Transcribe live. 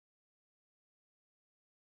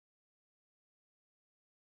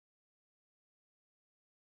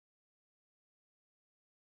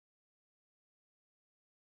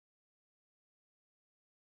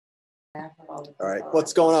All right,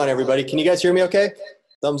 what's going on, everybody? Can you guys hear me okay?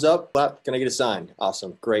 Thumbs up, clap. Can I get a sign?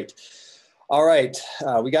 Awesome, great. All right,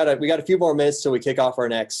 we got a few more minutes till we kick off our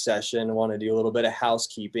next session. I want to do a little bit of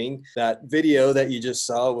housekeeping. That video that you just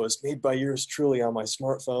saw was made by yours truly on my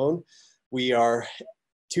smartphone. We are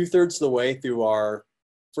 2/3 of the way through our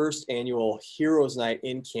first annual Heroes Night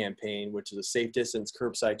In campaign, which is a safe distance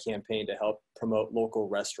curbside campaign to help promote local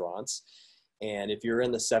restaurants. And if you're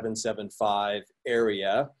in the 775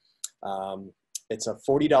 area, it's a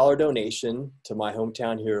 $40 donation to My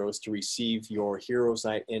Hometown Heroes to receive your Heroes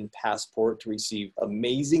Night In passport, to receive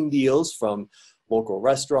amazing deals from local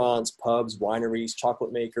restaurants, pubs, wineries,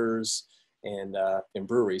 chocolate makers, and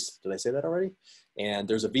breweries. Did I say that already? And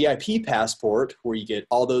there's a VIP passport where you get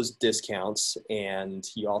all those discounts, and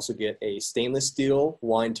you also get a stainless steel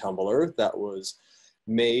wine tumbler that was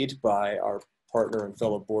made by our partner and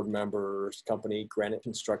fellow board members company, Granite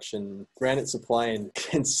Supply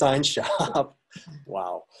and Sign Shop.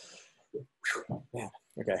 Wow. Man.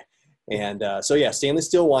 Okay. And so yeah, stainless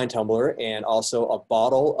steel wine tumbler, and also a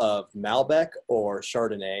bottle of Malbec or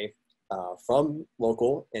Chardonnay from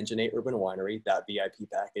local Engine 8 Urban Winery. That VIP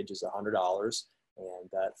package is $100. And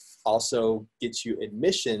that also gets you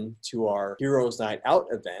admission to our Heroes Night Out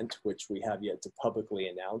event, which we have yet to publicly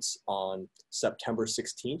announce, on September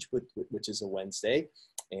 16th, which is a Wednesday.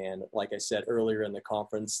 And like I said earlier in the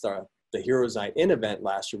conference, the Heroes Night In event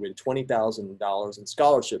last year, we had $20,000 in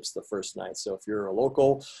scholarships the first night. So if you're a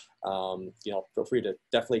local, feel free to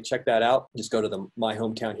definitely check that out. Just go to the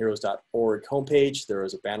myhometownheroes.org homepage. There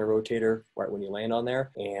is a banner rotator right when you land on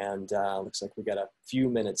there. And looks like we got a few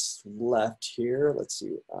minutes left here. Let's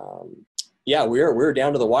see. We're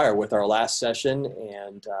down to the wire with our last session,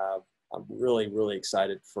 and I'm really, really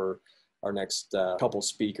excited for our next couple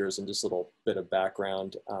speakers. And just a little bit of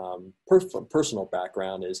background, personal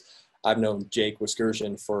background is I've known Jake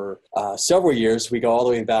Wiskerchen for several years. We go all the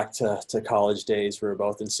way back to college days. We were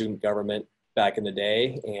both in student government back in the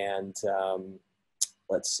day. And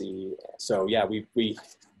let's see. So yeah, we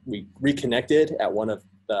reconnected at one of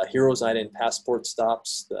the Heroes Night In passport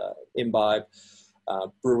stops, the Imbibe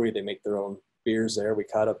brewery. They make their own beers there. We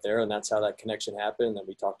caught up there, and that's how that connection happened. And then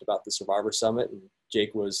we talked about the Survivor Summit, and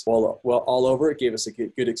Jake was well all over it. Gave us a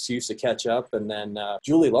good excuse to catch up. And then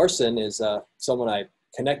Julie Larson is someone I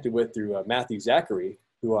connected with through Matthew Zachary,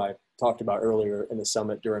 who I talked about earlier in the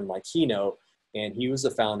summit during my keynote. And he was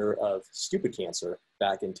the founder of Stupid Cancer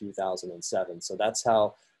back in 2007. So that's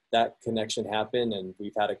how that connection happened. And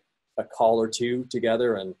we've had a call or two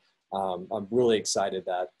together, and I'm really excited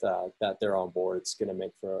that they're on board. It's going to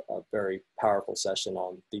make for a very powerful session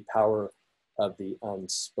on the power of the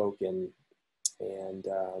unspoken. And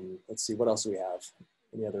let's see, what else do we have?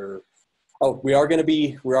 Any other? Oh, we are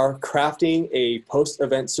crafting a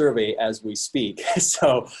post-event survey as we speak.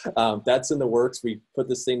 So that's in the works. We put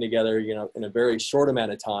this thing together, in a very short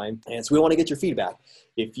amount of time. And so we want to get your feedback.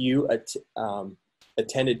 If you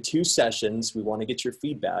attended 2 sessions, we want to get your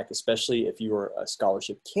feedback, especially if you are a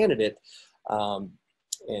scholarship candidate. And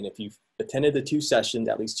if you've attended the 2 sessions,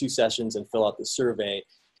 at least 2 sessions, and fill out the survey,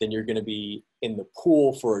 then you're going to be in the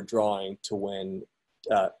pool for a drawing to win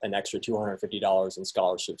an extra $250 in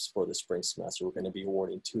scholarships for the spring semester. We're going to be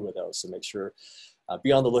awarding 2 of those. So make sure,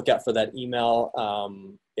 be on the lookout for that email.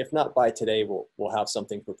 If not by today, we'll have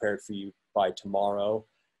something prepared for you by tomorrow.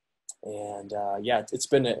 And it's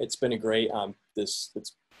been a great,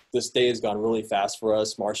 this day has gone really fast for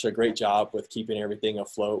us. Marcia, great job with keeping everything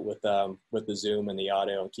afloat with the Zoom and the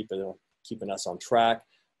audio, and keeping us on track.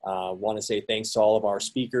 Want to say thanks to all of our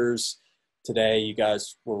speakers today. You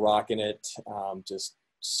guys were rocking it. Just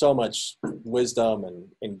so much wisdom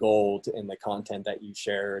and gold in the content that you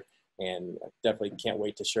shared, and I definitely can't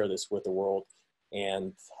wait to share this with the world.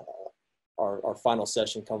 And our final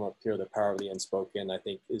session coming up here, the power of the unspoken, I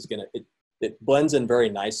think is it blends in very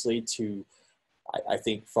nicely to, I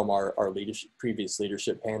think, from our previous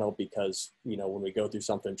leadership panel, because when we go through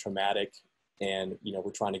something traumatic, and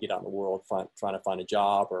we're trying to get out in the world, trying to find a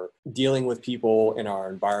job, or dealing with people in our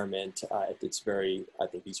environment, I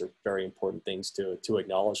think these are very important things to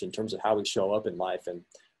acknowledge in terms of how we show up in life. And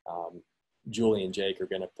Julie and Jake are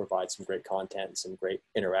going to provide some great content and some great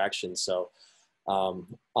interaction. So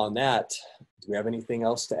on that, do we have anything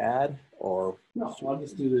else to add? Or no, I'll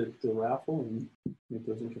just do the raffle and make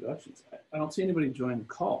those introductions. I don't see anybody join the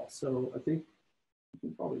call, so I think we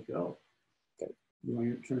can probably go. Okay. You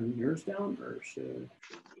want to turn yours down, or should?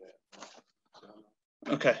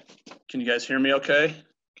 Okay. Can you guys hear me okay?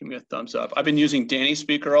 Give me a thumbs up. I've been using Danny's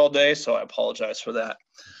speaker all day, so I apologize for that.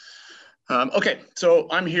 Okay, so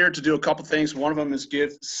I'm here to do a couple things. One of them is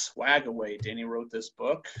give swag away. Danny wrote this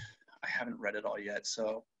book. I haven't read it all yet,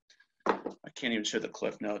 so I can't even show the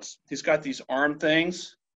cliff notes. He's got these arm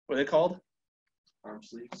things. What are they called? Arm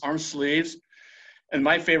sleeves. Arm sleeves. And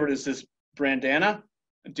my favorite is this bandana.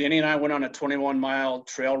 Danny and I went on a 21-mile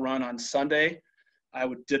trail run on Sunday. I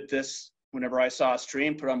would dip this whenever I saw a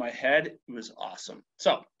stream, put it on my head. It was awesome.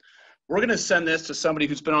 So we're going to send this to somebody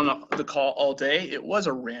who's been on the call all day. It was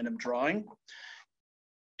a random drawing.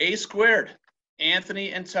 A squared,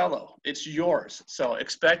 Anthony Antello, it's yours. So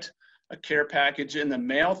expect a care package in the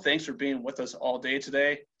mail. Thanks for being with us all day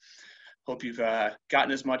today. Hope you've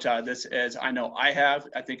gotten as much out of this as I know I have.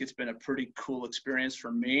 I think it's been a pretty cool experience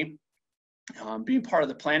for me. Being part of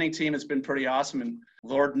the planning team has been pretty awesome, and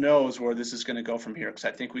Lord knows where this is going to go from here, because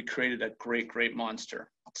I think we created a great, great monster.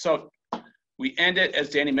 So we end it, as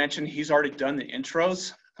Danny mentioned, he's already done the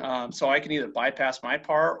intros. So I can either bypass my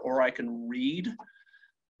part or I can read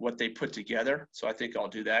what they put together. So I think I'll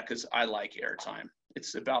do that because I like airtime.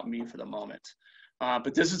 It's about me for the moment.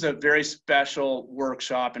 But this is a very special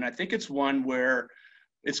workshop, and I think it's one where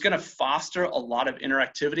it's going to foster a lot of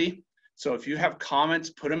interactivity. So if you have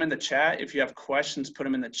comments, put them in the chat. If you have questions, put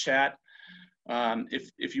them in the chat.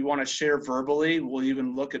 If you want to share verbally, we'll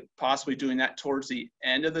even look at possibly doing that towards the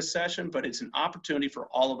end of the session, but it's an opportunity for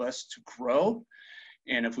all of us to grow.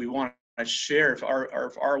 And if we want to share, if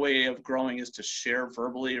our way of growing is to share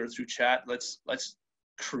verbally or through chat, let's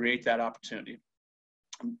create that opportunity.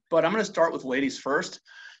 But I'm going to start with ladies first.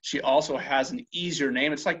 She also has an easier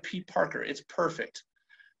name. It's like Pete Parker. It's perfect.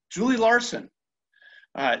 Julie Larson.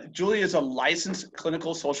 Julie is a licensed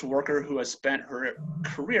clinical social worker who has spent her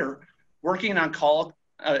career working in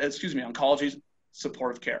oncology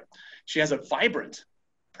supportive care. She has a vibrant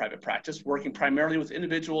private practice, working primarily with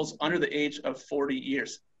individuals under the age of 40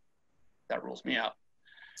 years. That rules me out.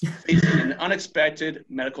 Facing an unexpected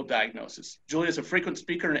medical diagnosis. Julie is a frequent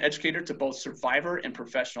speaker and educator to both survivor and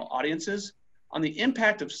professional audiences on the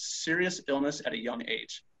impact of serious illness at a young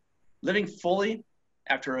age, living fully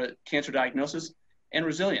after a cancer diagnosis, and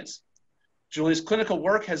resilience. Julie's clinical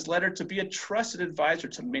work has led her to be a trusted advisor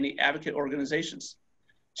to many advocate organizations.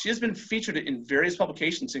 She has been featured in various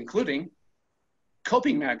publications, including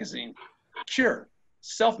Coping Magazine, Cure,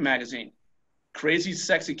 Self Magazine, Crazy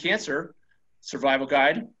Sexy Cancer, Survival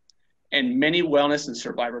Guide, and many wellness and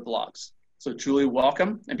survivor blogs. So Julie,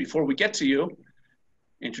 welcome. And before we get to you,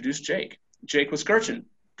 introduce Jake. Jake Wiskerchen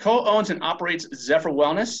co-owns and operates Zephyr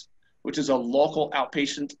Wellness, which is a local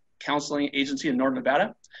outpatient counseling agency in Northern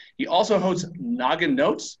Nevada. He also hosts Noggin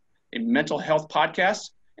Notes, a mental health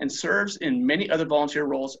podcast, and serves in many other volunteer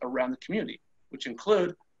roles around the community, which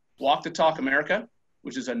include Walk the Talk America,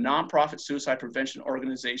 which is a nonprofit suicide prevention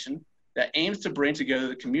organization that aims to bring together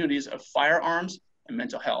the communities of firearms and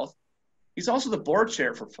mental health. He's also the board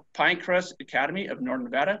chair for Pinecrest Academy of Northern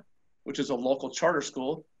Nevada, which is a local charter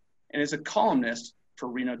school, and is a columnist for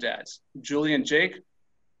Reno Dads. Julie and Jake,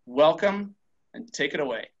 welcome, and take it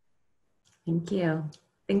away. Thank you.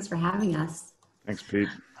 Thanks for having us. Thanks, Pete.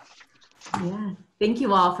 Yeah, thank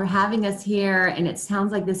you all for having us here. And it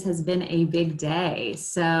sounds like this has been a big day.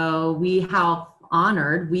 So how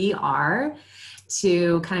honored we are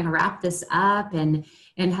to kind of wrap this up and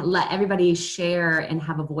let everybody share and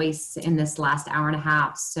have a voice in this last hour and a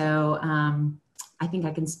half. So I think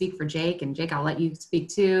I can speak for Jake, and Jake, I'll let you speak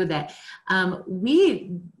too, that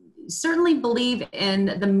we certainly believe in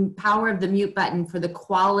the power of the mute button for the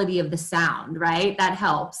quality of the sound, right? That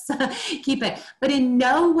helps keep it, but in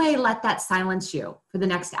no way let that silence you for the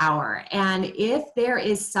next hour. And if there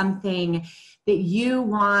is something that you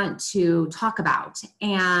want to talk about,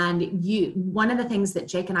 and one of the things that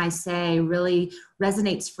Jake and I say really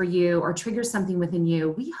resonates for you or triggers something within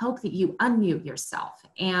you, we hope that you unmute yourself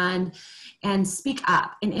and speak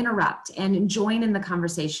up and interrupt and join in the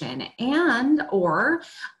conversation, and or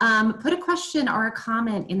put a question or a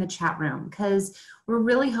comment in the chat room, because we're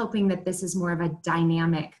really hoping that this is more of a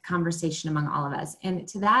dynamic conversation among all of us. And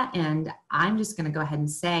to that end, I'm just going to go ahead and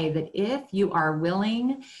say that if you are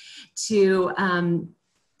willing to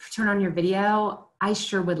turn on your video, I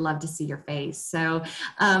sure would love to see your face. So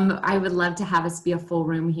I would love to have us be a full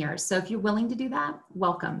room here. So if you're willing to do that,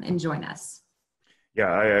 welcome and join us.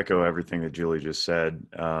 Yeah, I echo everything that Julie just said.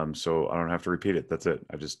 So I don't have to repeat it. That's it.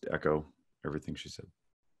 I just echo everything she said.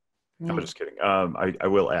 Right. I'm just kidding. I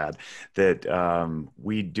will add that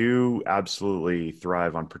we do absolutely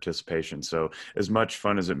thrive on participation. So as much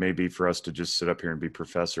fun as it may be for us to just sit up here and be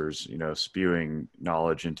professors, spewing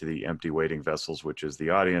knowledge into the empty waiting vessels, which is the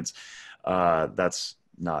audience, that's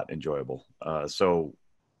not enjoyable. So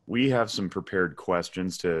we have some prepared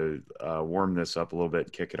questions to warm this up a little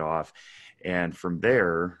bit, kick it off. And from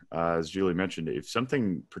there, as Julie mentioned, if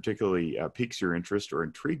something particularly piques your interest or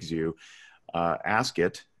intrigues you, ask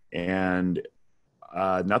it. And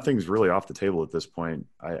nothing's really off the table at this point.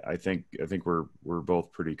 I think we're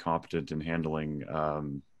both pretty competent in handling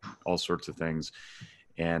all sorts of things.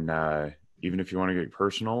 And even if you want to get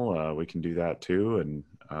personal, we can do that too,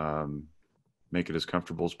 and make it as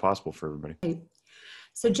comfortable as possible for everybody.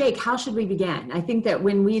 So Jake, how should we begin? I think that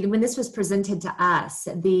when this was presented to us,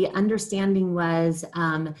 the understanding was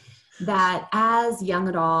that as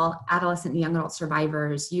adolescent and young adult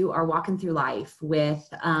survivors, you are walking through life with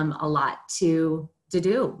a lot to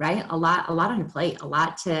do, right? A lot on your plate, a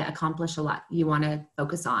lot to accomplish, a lot you want to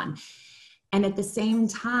focus on. And at the same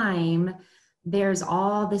time, there's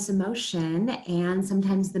all this emotion and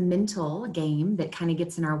sometimes the mental game that kind of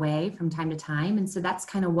gets in our way from time to time. And so that's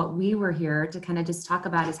kind of what we were here to kind of just talk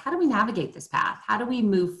about, is how do we navigate this path? How do we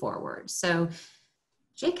move forward? So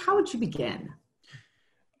Jake, how would you begin?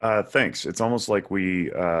 Thanks. It's almost like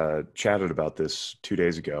we chatted about this 2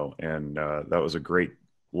 days ago, and that was a great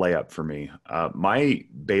layup for me. My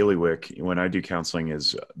bailiwick when I do counseling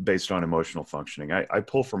is based on emotional functioning. I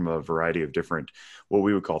pull from a variety of different, what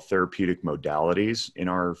we would call therapeutic modalities in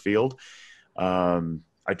our field.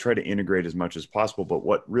 I try to integrate as much as possible, but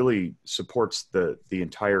what really supports the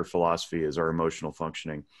entire philosophy is our emotional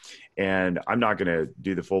functioning. And I'm not going to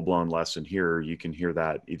do the full-blown lesson here. You can hear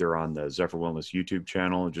that either on the Zephyr Wellness YouTube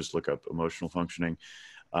channel, just look up emotional functioning,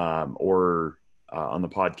 or on the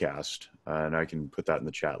podcast, and I can put that in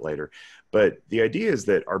the chat later. But the idea is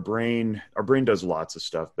that our brain does lots of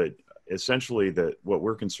stuff, but essentially what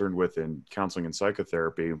we're concerned with in counseling and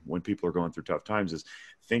psychotherapy when people are going through tough times is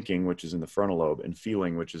thinking, which is in the frontal lobe, and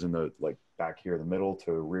feeling, which is in the, like, back here, the middle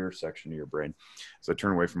to rear section of your brain. So I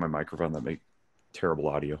turn away from my microphone, that makes terrible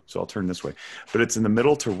audio, so I'll turn this way. But it's in the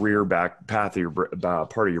middle to rear back part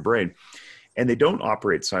of your brain. And they don't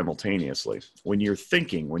operate simultaneously. When you're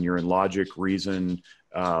thinking, when you're in logic, reason,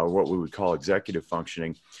 what we would call executive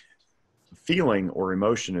functioning, feeling or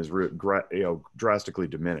emotion is drastically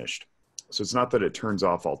diminished. So it's not that it turns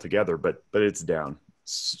off altogether, but it's down.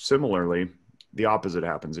 Similarly, the opposite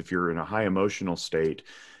happens. If you're in a high emotional state,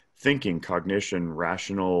 thinking, cognition,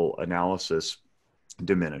 rational analysis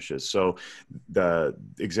diminishes. So the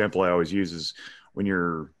example I always use is when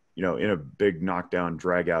you're in a big knockdown,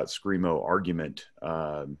 drag out, screamo argument,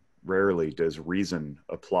 rarely does reason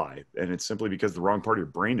apply. And it's simply because the wrong part of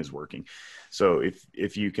your brain is working. So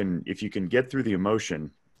if you can get through the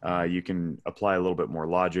emotion, you can apply a little bit more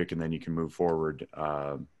logic, and then you can move forward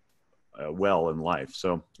well in life.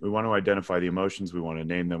 So we want to identify the emotions, we want to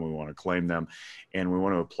name them, we want to claim them, and we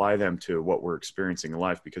want to apply them to what we're experiencing in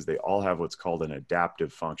life, because they all have what's called an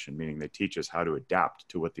adaptive function, meaning they teach us how to adapt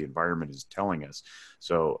to what the environment is telling us.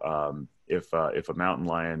 So if a mountain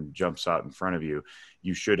lion jumps out in front of you,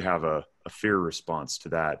 you should have a fear response to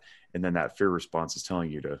that, and then that fear response is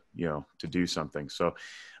telling you to do something. So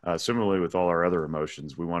similarly with all our other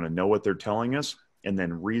emotions, we want to know what they're telling us, and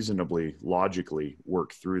then reasonably, logically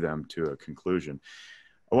work through them to a conclusion.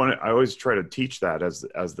 I always try to teach that as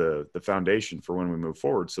the foundation for when we move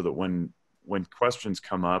forward, so that when questions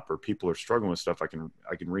come up or people are struggling with stuff, I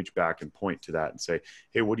can reach back and point to that and say,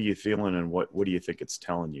 hey, what are you feeling, and what do you think it's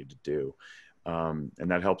telling you to do? And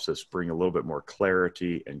that helps us bring a little bit more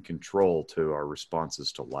clarity and control to our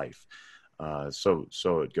responses to life. So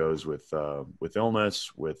it goes with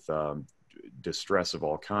illness, with distress of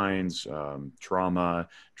all kinds, trauma,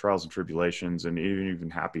 trials and tribulations, and even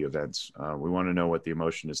happy events. We want to know what the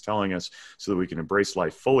emotion is telling us, so that we can embrace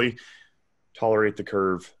life fully, tolerate the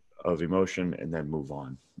curve of emotion, and then move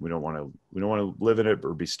on. We don't want to live in it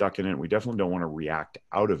or be stuck in it. We definitely don't want to react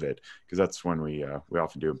out of it, because that's when we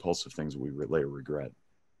often do impulsive things we later regret.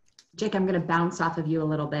 Jake, I'm going to bounce off of you a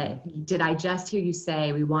little bit. Did I just hear you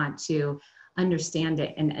say we want to understand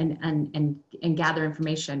it and gather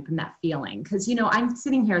information from that feeling? Because I'm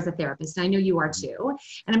sitting here as a therapist, and I know you are too,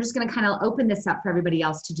 and I'm just going to kind of open this up for everybody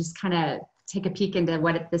else to just kind of take a peek into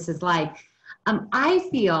what this is like. I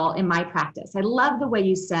feel in my practice, I love the way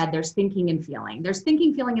you said there's thinking and feeling. There's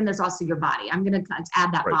thinking, feeling, and there's also your body. I'm going to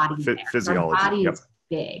add that right. body there. Physiology. Our body Yep. is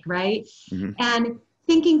big, right? Mm-hmm. And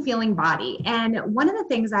thinking, feeling, body. And one of the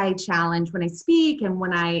things I challenge when I speak and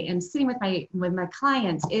when I am sitting with my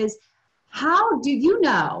clients is, how do you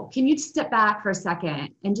know? Can you step back for a second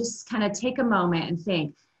and just kind of take a moment and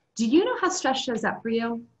think, do you know how stress shows up for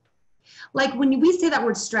you? Like when we say that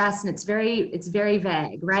word stress, and it's very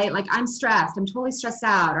vague, right? Like, I'm stressed, I'm totally stressed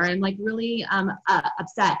out, or I'm like really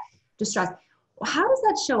upset, distressed. How does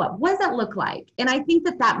that show up? What does that look like? And I think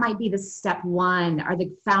that might be the step one, or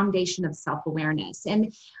the foundation of self-awareness.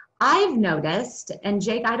 And I've noticed, and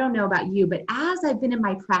Jake, I don't know about you, but as I've been in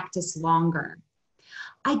my practice longer,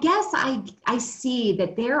 I guess I see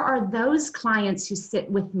that there are those clients who sit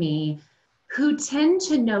with me who tend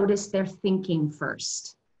to notice their thinking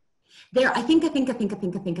first. I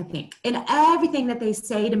think. And everything that they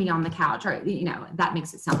say to me on the couch, or, that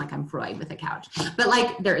makes it sound like I'm Freud with a couch, but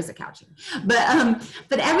like there is a couch here.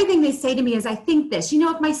 But everything they say to me is, I think this,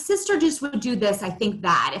 if my sister just would do this, I think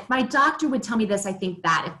that. If my doctor would tell me this, I think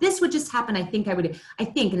that. If this would just happen, I think,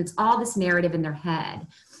 and it's all this narrative in their head.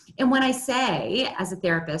 And when I say, as a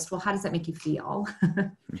therapist, well, how does that make you feel?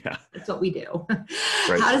 Yeah. That's what we do.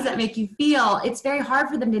 Right. How does that make you feel? It's very hard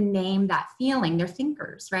for them to name that feeling. They're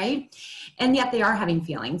thinkers, right? And yet they are having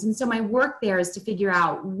feelings. And so my work there is to figure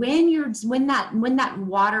out when that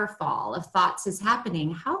waterfall of thoughts is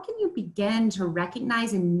happening, how can you begin to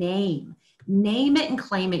recognize and name it and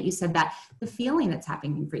claim it? You said that, the feeling that's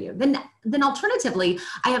happening for you. Then alternatively,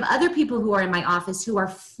 I have other people who are in my office who are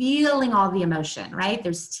feeling all the emotion, right?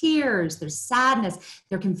 There's tears, there's sadness,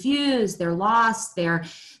 they're confused, they're lost, they're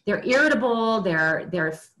irritable,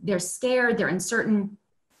 they're scared, they're uncertain.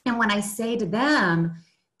 And when I say to them,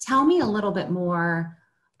 tell me a little bit more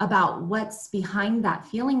about what's behind that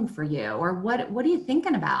feeling for you, or what are you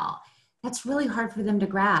thinking about? That's really hard for them to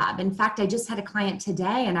grab. In fact, I just had a client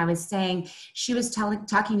today and I was saying, she was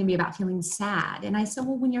talking to me about feeling sad. And I said,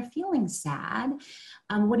 well, when you're feeling sad,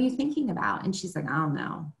 what are you thinking about? And she's like, I don't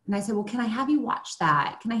know. And I said, well, can I have you watch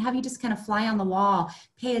that? Can I have you just kind of fly on the wall,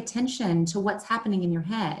 pay attention to what's happening in your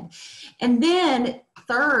head? And then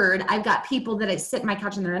third, I've got people that I sit in my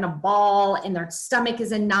couch and they're in a ball and their stomach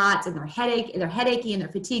is in knots and they're heachy and they're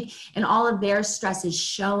fatigued, and all of their stress is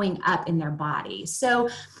showing up in their body. So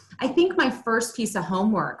I think my first piece of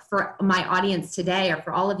homework for my audience today, or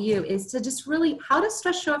for all of you, is to just really, how does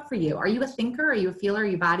stress show up for you? Are you a thinker? Are you a feeler? Are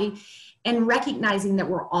you body? And recognizing that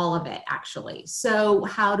we're all of it, actually. So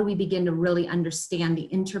how do we begin to really understand the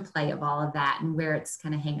interplay of all of that and where it's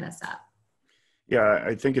kind of hanging us up? Yeah,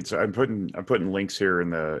 I think I'm putting links here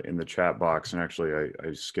in the chat box, and actually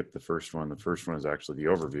I skipped the first one. The first one is actually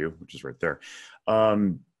the overview, which is right there.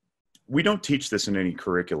 We don't teach this in any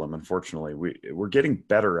curriculum, unfortunately. We're getting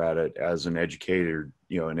better at it as an educated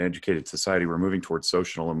society. We're moving towards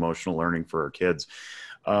social and emotional learning for our kids.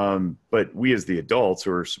 But we as the adults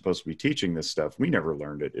who are supposed to be teaching this stuff, we never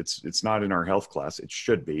learned it. It's not in our health class. It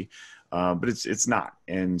should be, but it's not.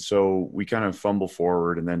 And so we kind of fumble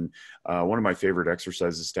forward. And then one of my favorite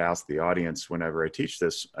exercises is to ask the audience whenever I teach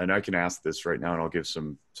this, and I can ask this right now and I'll give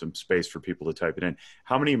some space for people to type it in.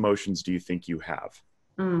 How many emotions do you think you have?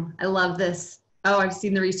 I love this. Oh, I've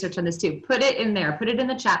seen the research on this too. Put it in there. Put it in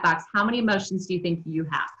the chat box. How many emotions do you think you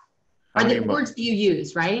have? Or the words do you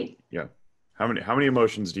use, right? Yeah. How many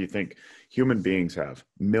emotions do you think human beings have?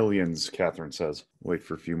 Millions, Catherine says. Wait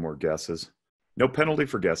for a few more guesses. No penalty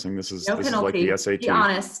for guessing. This is like the SAT. Be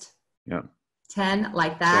honest. Yeah. 10,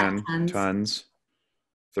 like that. 10 tons.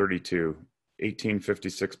 32.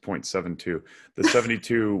 1856.72. The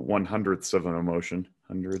 72 100ths of an emotion.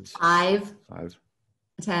 Hundreds. 5.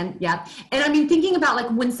 10. Yeah. And I mean, thinking about like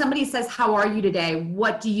when somebody says, how are you today?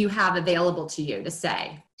 What do you have available to you to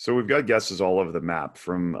say? So we've got guesses all over the map,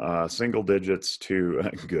 from single digits to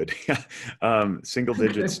good, single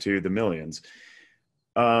digits to the millions.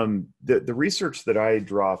 The research that I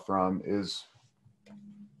draw from is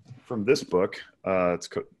from this book. It's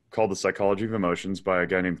called The Psychology of Emotions by a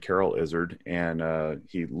guy named Carol Izzard. And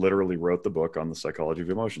he literally wrote the book on the psychology of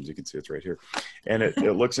emotions. You can see it's right here. And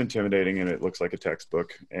it looks intimidating and it looks like a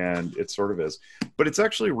textbook, and it sort of is. But it's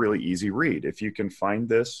actually a really easy read. If you can find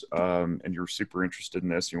this and you're super interested in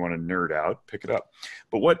this, you want to nerd out, pick it up.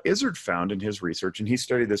 But what Izzard found in his research, and he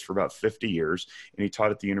studied this for about 50 years, and he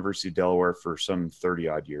taught at the University of Delaware for some 30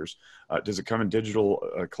 odd years. Does it come in digital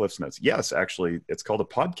Cliff's Notes? Yes, actually, it's called a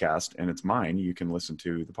podcast, and it's mine. You can listen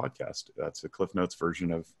to the podcast. That's a Cliff Notes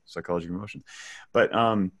version of Psychology of Emotion. But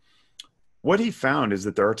what he found is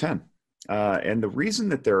that there are 10. And the reason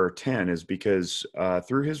that there are 10 is because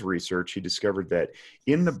through his research, he discovered that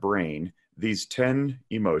in the brain, these 10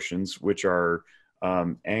 emotions, which are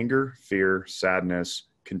anger, fear, sadness,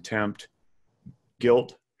 contempt,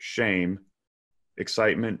 guilt, shame,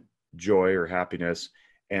 excitement, joy or happiness,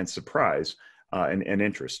 and surprise, and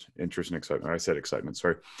interest and excitement. I said excitement,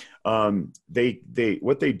 sorry.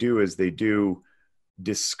 What they do is they do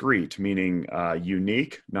discrete, meaning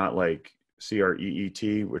unique, not like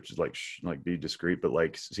CREET, which is like be discrete, but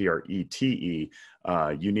like CRETE,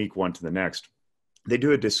 unique one to the next. They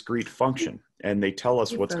do a discrete function, and they tell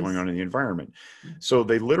us what's going on in the environment. So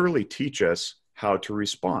they literally teach us how to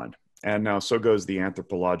respond. And now so goes the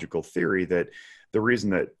anthropological theory that the reason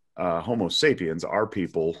that Homo sapiens, our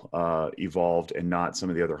people, evolved and not some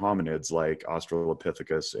of the other hominids like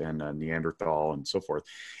Australopithecus and Neanderthal and so forth,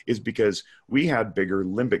 is because we had bigger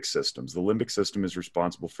limbic systems. The limbic system is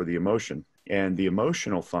responsible for the emotion, and the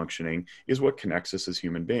emotional functioning is what connects us as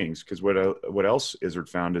human beings. Because what else Izzard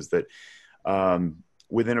found is that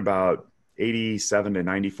within about 87 to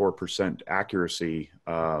 94% accuracy,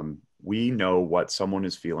 we know what someone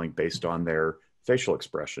is feeling based on their facial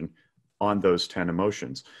expression on those 10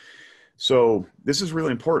 emotions. So this is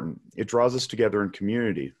really important. It draws us together in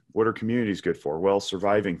community. What are communities good for? Well,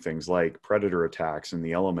 surviving things like predator attacks and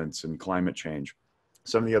the elements and climate change.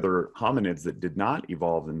 Some of the other hominids that did not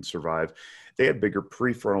evolve and survive, they had bigger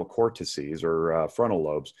prefrontal cortices or frontal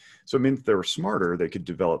lobes. So it meant they were smarter, they could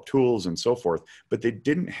develop tools and so forth, but they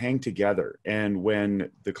didn't hang together. And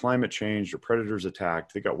when the climate changed or predators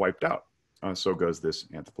attacked, they got wiped out. So goes this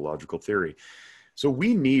anthropological theory. So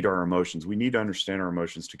we need our emotions. We need to understand our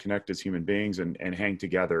emotions to connect as human beings and hang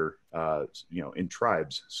together, in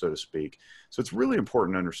tribes, so to speak. So it's really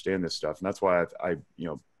important to understand this stuff. And that's why I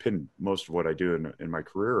pin most of what I do in my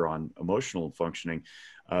career on emotional functioning,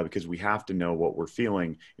 because we have to know what we're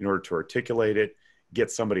feeling in order to articulate it,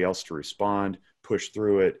 get somebody else to respond, push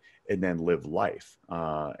through it, and then live life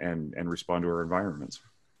and respond to our environments.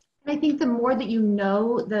 I think the more that you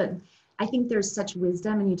know, I think there's such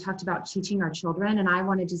wisdom, and you talked about teaching our children, and I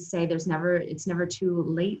wanted to say it's never too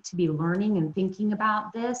late to be learning and thinking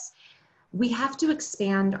about this. We have to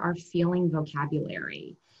expand our feeling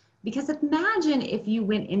vocabulary, because imagine if you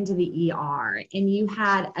went into the ER and you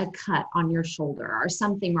had a cut on your shoulder or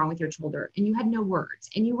something wrong with your shoulder and you had no words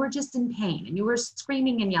and you were just in pain and you were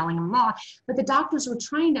screaming and yelling and blah, but the doctors were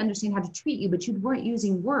trying to understand how to treat you, but you weren't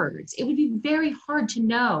using words. It would be very hard to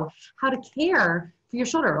know how to care for your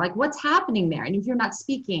shoulder, like what's happening there, and if you're not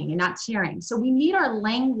speaking and not sharing. So we need our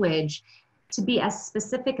language to be as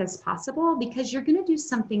specific as possible, because you're going to do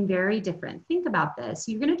something very different. Think about this.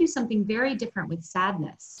 You're going to do something very different with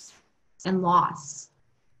sadness and loss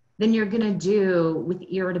than you're going to do with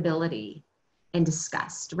irritability and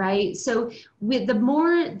disgust, right? So with the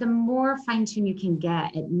more fine-tuned you can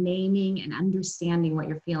get at naming and understanding what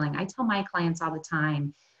you're feeling. I tell my clients all the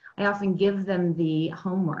time, I often give them the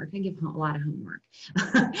homework. I give a lot of homework,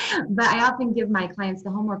 but I often give my clients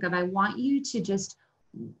the homework of, I want you to just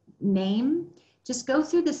go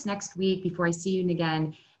through this next week before I see you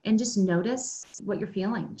again, and just notice what you're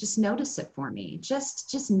feeling. Just notice it for me.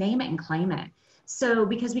 Just name it and claim it. So,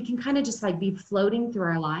 because we can kind of just like be floating through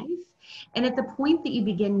our life. And at the point that you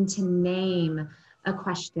begin to name a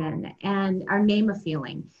question or name a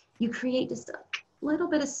feeling, you create just a little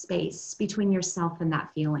bit of space between yourself and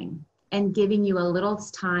that feeling, and giving you a little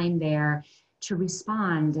time there to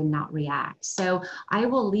respond and not react. So I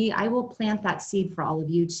will plant that seed for all of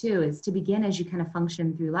you too, is to begin as you kind of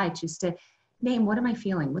function through life, just to name, what am I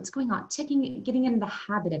feeling? What's going on? Getting in the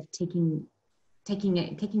habit of taking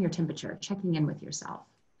your temperature, checking in with yourself.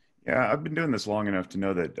 Yeah, I've been doing this long enough to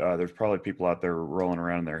know that there's probably people out there rolling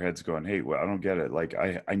around in their heads going, hey, well, I don't get it. Like,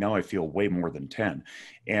 I know I feel way more than 10.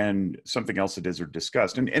 And something else that Izzard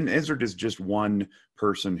discussed, and Izzard is just one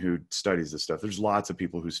person who studies this stuff. There's lots of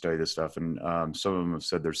people who study this stuff. And some of them have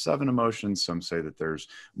said there's 7 emotions. Some say that there's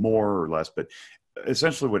more or less. But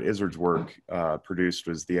essentially what Izzard's work produced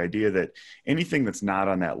was the idea that anything that's not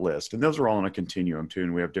on that list, and those are all on a continuum too,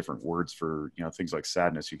 and we have different words for, things like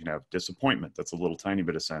sadness. You can have disappointment, that's a little tiny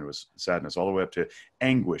bit of sadness, all the way up to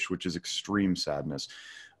anguish, which is extreme sadness.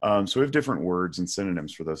 So we have different words and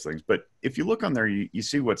synonyms for those things. But if you look on there, you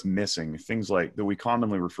see what's missing, things like that we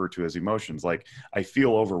commonly refer to as emotions, like I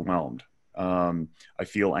feel overwhelmed, I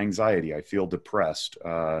feel anxiety, I feel depressed,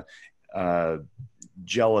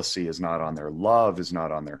 jealousy is not on there. Love is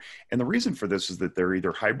not on there. And the reason for this is that they're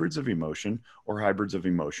either hybrids of emotion or hybrids of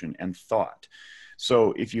emotion and thought.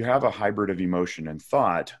 So if you have a hybrid of emotion and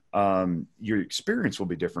thought, your experience will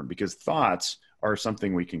be different, because thoughts are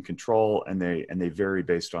something we can control, and they vary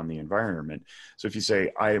based on the environment. So if you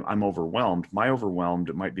say, I'm overwhelmed, my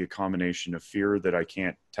overwhelmed might be a combination of fear that I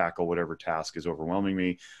can't tackle whatever task is overwhelming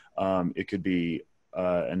me. It could be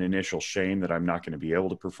an initial shame that I'm not going to be able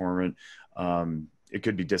to perform it. It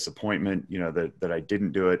could be disappointment, that I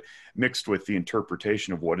didn't do it, mixed with the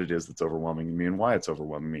interpretation of what it is that's overwhelming me and why it's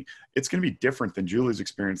overwhelming me. It's going to be different than Julie's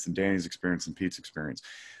experience, than Danny's experience, and Pete's experience.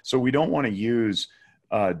 So we don't want to use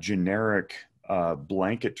generic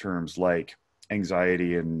blanket terms like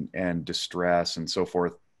anxiety and distress and so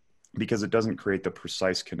forth, because it doesn't create the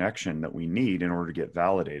precise connection that we need in order to get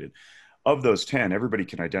validated. Of those 10, everybody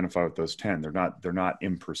can identify with those 10. They're not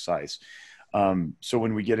imprecise. So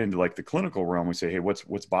when we get into like the clinical realm, we say, hey,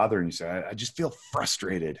 what's bothering you? Say, I just feel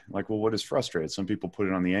frustrated. Like, well, what is frustrated? Some people put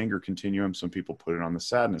it on the anger continuum. Some people put it on the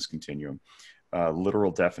sadness continuum.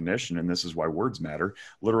 Literal definition, and this is why words matter.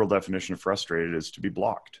 Literal definition of frustrated is to be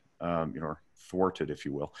blocked, or thwarted, if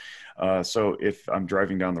you will. So if I'm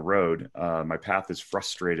driving down the road, my path is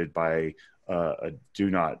frustrated by a do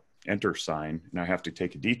not enter sign, and I have to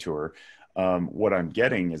take a detour. What I'm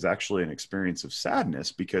getting is actually an experience of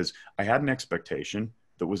sadness because I had an expectation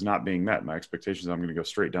that was not being met. My expectation is I'm going to go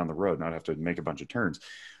straight down the road, not have to make a bunch of turns.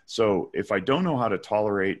 So if I don't know how to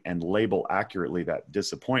tolerate and label accurately that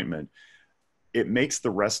disappointment, it makes the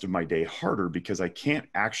rest of my day harder because I can't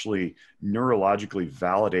actually neurologically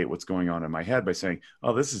validate what's going on in my head by saying,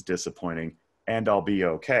 oh, this is disappointing and I'll be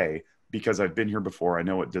okay because I've been here before. I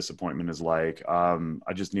know what disappointment is like.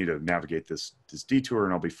 I just need to navigate this detour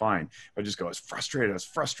and I'll be fine. If I just go, I was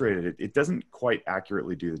frustrated. It doesn't quite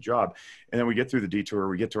accurately do the job. And then we get through the detour,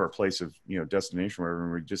 we get to our place of, destination, wherever,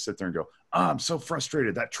 and we just sit there and go, oh, I'm so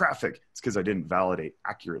frustrated. That traffic. It's because I didn't validate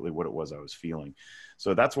accurately what it was I was feeling.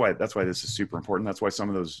 So that's why this is super important. That's why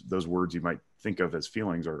some of those words you might think of as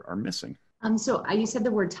feelings are missing. So you said the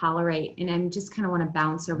word tolerate, and I'm just kind of want to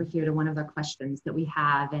bounce over here to one of the questions that we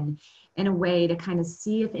have, and in a way to kind of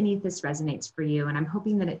see if any of this resonates for you. And I'm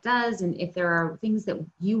hoping that it does. And if there are things that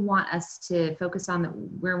you want us to focus on that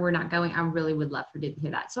where we're not going, I really would love for you to hear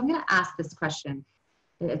that. So I'm going to ask this question.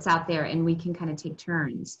 It's out there, and we can kind of take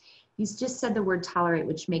turns. You just said the word tolerate,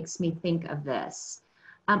 which makes me think of this.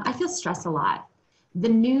 I feel stress a lot. The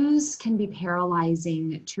news can be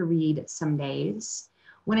paralyzing to read some days.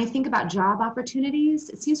 When I think about job opportunities,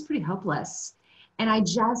 it seems pretty hopeless. And I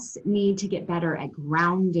just need to get better at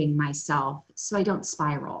grounding myself so I don't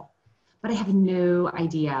spiral. But I have no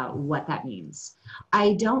idea what that means.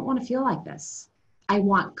 I don't want to feel like this. I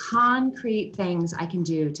want concrete things I can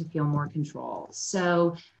do to feel more control.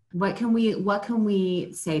 So what can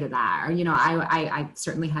we say to that? Or, I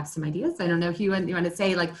certainly have some ideas. I don't know if you want to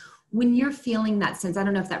say, like, when you're feeling that sense, I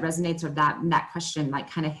don't know if that resonates or that question like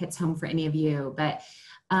kind of hits home for any of you, but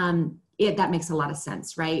that makes a lot of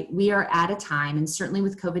sense, right? We are at a time, and certainly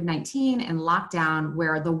with COVID-19 and lockdown,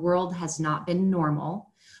 where the world has not been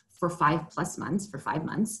normal for 5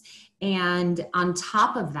 months. And on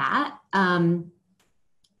top of that,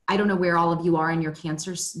 I don't know where all of you are in your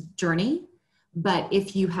cancer journey, but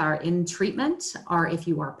if you are in treatment or if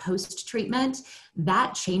you are post-treatment,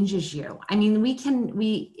 that changes you. I mean,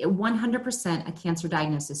 100% a cancer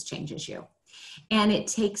diagnosis changes you. And it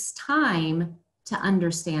takes time to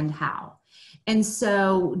understand how. And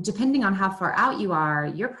so depending on how far out you are,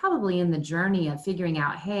 you're probably in the journey of figuring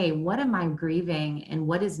out, hey, what am I grieving and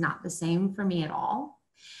what is not the same for me at all?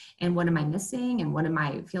 And what am I missing? And what am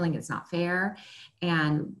I feeling it's not fair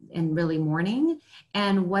and really mourning?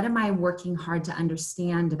 And what am I working hard to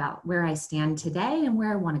understand about where I stand today and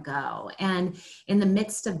where I want to go? And in the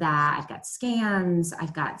midst of that, I've got scans,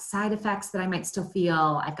 I've got side effects that I might still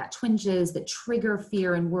feel, I've got twinges that trigger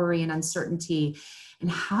fear and worry and uncertainty.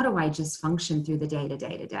 And how do I just function through the day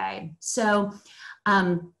to day? So,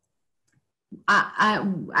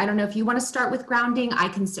 I don't know if you want to start with grounding,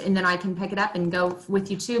 and then I can pick it up and go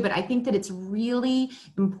with you too, but I think that it's really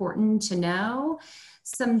important to know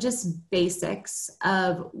some just basics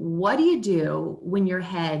of what do you do when your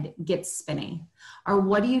head gets spinny, or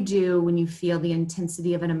what do you do when you feel the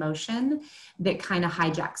intensity of an emotion that kind of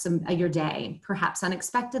hijacks your day, perhaps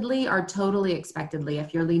unexpectedly or totally expectedly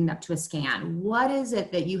if you're leading up to a scan. What is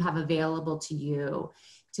it that you have available to you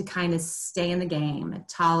to kind of stay in the game,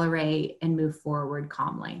 tolerate, and move forward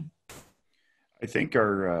calmly? I think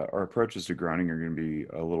our approaches to grounding are going to be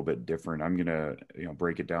a little bit different. I'm going to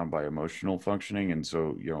break it down by emotional functioning, and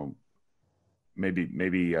so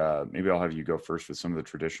maybe I'll have you go first with some of the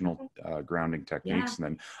traditional grounding techniques, and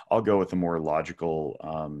then I'll go with the more logical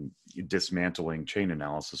dismantling chain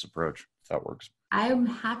analysis approach, if that works. I'm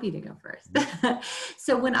happy to go first.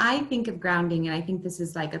 So when I think of grounding, and I think this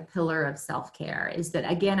is like a pillar of self-care, is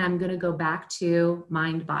that, again, I'm going to go back to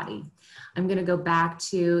mind, body. I'm going to go back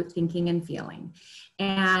to thinking and feeling.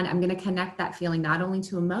 And I'm going to connect that feeling not only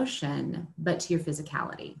to emotion, but to your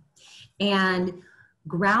physicality. And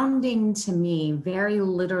grounding to me very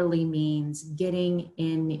literally means getting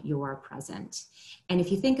in your present. And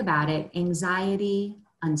if you think about it, anxiety,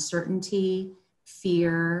 uncertainty,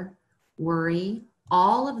 fear, worry,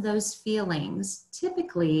 all of those feelings,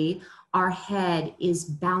 typically our head is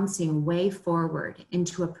bouncing way forward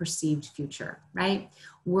into a perceived future, right?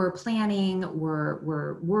 We're planning,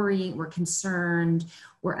 we're worrying, we're concerned,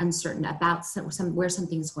 We're uncertain about where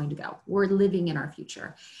something's going to go. We're living in our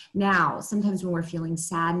future. Now, sometimes when we're feeling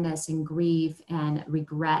sadness and grief and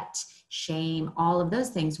regret, shame, all of those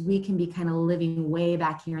things, we can be kind of living way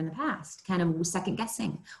back here in the past, kind of second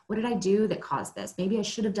guessing. What did I do that caused this? Maybe I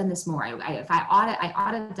should have done this more. I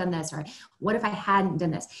ought to have done this. Or what if I hadn't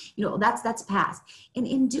done this? You know, that's past. And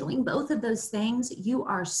in doing both of those things, you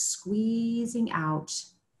are squeezing out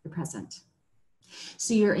the present.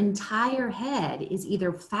 So your entire head is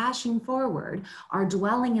either flashing forward or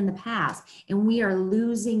dwelling in the past, and we are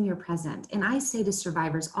losing your present. And I say to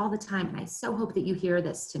survivors all the time, and I so hope that you hear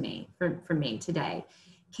this from me today,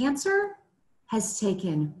 cancer has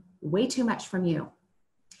taken way too much from you.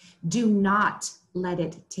 Do not let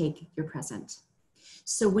it take your present.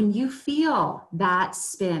 So when you feel that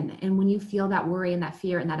spin and when you feel that worry and that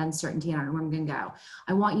fear and that uncertainty, I don't know where I'm going to go,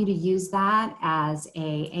 I want you to use that as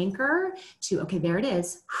an anchor to, okay, there it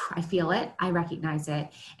is. I feel it. I recognize it.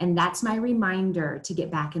 And that's my reminder to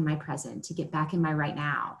get back in my present, to get back in my right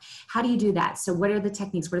now. How do you do that? So what are the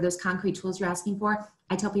techniques? What are those concrete tools you're asking for?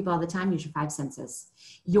 I tell people all the time, use your 5 senses.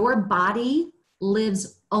 Your body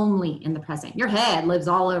lives only in the present. Your head lives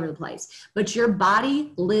all over the place, but your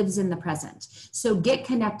body lives in the present. So get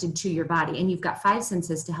connected to your body, and you've got 5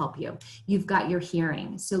 senses to help you. You've got your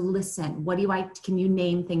hearing. So listen, can you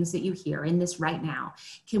name things that you hear in this right now?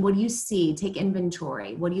 What do you see? Take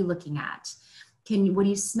inventory. What are you looking at? What do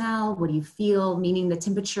you smell? What do you feel? Meaning the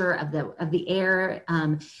temperature of the air,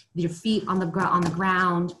 your feet on the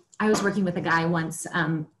ground. I was working with a guy once,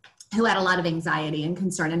 who had a lot of anxiety and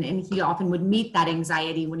concern. And he often would meet that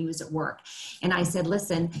anxiety when he was at work. And I said,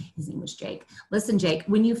 listen, his name was Jake. Listen, Jake,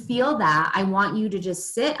 when you feel that, I want you to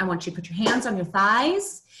just sit. I want you to put your hands on your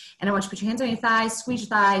thighs. And I want you to put your hands on your thighs, squeeze your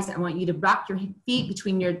thighs. I want you to rock your feet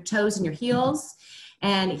between your toes and your heels.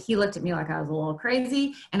 And he looked at me like I was a little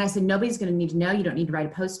crazy. And I said, nobody's going to need to know. You don't need to write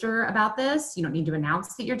a poster about this. You don't need to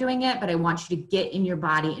announce that you're doing it, but I want you to get in your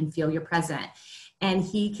body and feel your present. And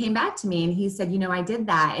he came back to me and he said, you know, I did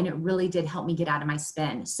that and it really did help me get out of my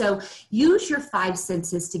spin. So use your 5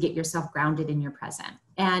 senses to get yourself grounded in your present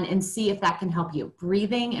and see if that can help you.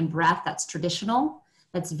 Breathing and breath, that's traditional.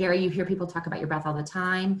 You hear people talk about your breath all the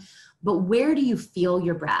time, but where do you feel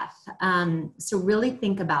your breath? So really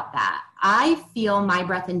think about that. I feel my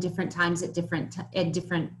breath in different times at different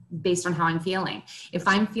based on how I'm feeling. If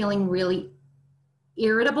I'm feeling really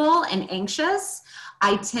irritable and anxious,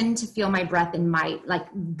 I tend to feel my breath in my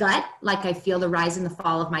gut, like I feel the rise and the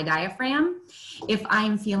fall of my diaphragm. If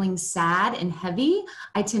I'm feeling sad and heavy,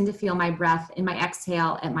 I tend to feel my breath in my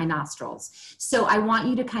exhale at my nostrils. So I want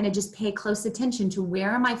you to kind of just pay close attention to where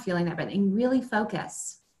am I feeling that breath and really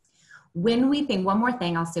focus. When we think,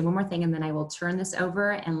 I'll say one more thing, and then I will turn this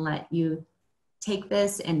over and let you take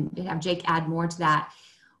this and have Jake add more to that.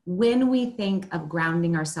 When we think of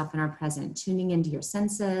grounding ourselves in our present, tuning into your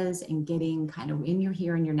senses and getting kind of in your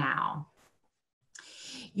here and your now,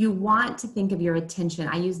 you want to think of your attention.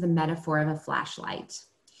 I use the metaphor of a flashlight.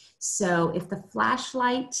 So if the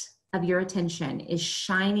flashlight of your attention is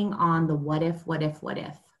shining on the what if,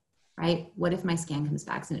 right? What if my scan comes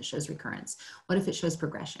back and it shows recurrence? What if it shows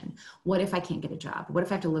progression? What if I can't get a job? What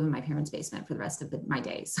if I have to live in my parents' basement for the rest of my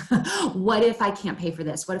days? What if I can't pay for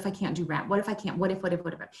this? What if I can't do rent? What if I can't, what if?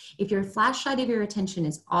 If your flashlight of your attention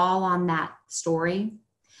is all on that story,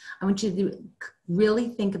 I want you to really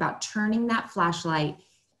think about turning that flashlight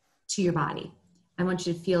to your body. I want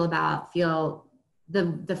you to feel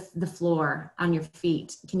the floor on your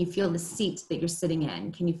feet. Can you feel the seat that you're sitting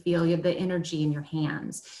in? Can you feel the energy in your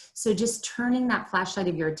hands? So just turning that flashlight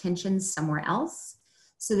of your attention somewhere else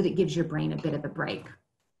so that it gives your brain a bit of a break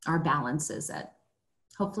or balances it.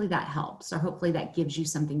 Hopefully that helps, or hopefully that gives you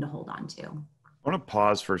something to hold on to. I want to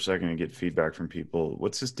pause for a second and get feedback from people.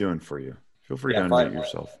 What's this doing for you? Feel free to unmute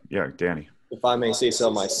yourself. Yeah, Danny. If I may say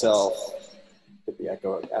so myself, get the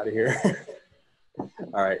echo out of here.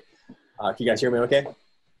 All right. Can you guys hear me okay?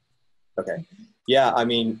 Okay. Yeah, I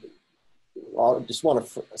mean, I just want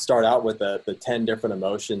to start out with the 10 different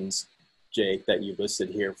emotions, Jake, that you listed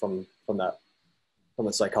here from the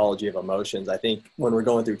psychology of emotions. I think when we're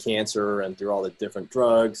going through cancer and through all the different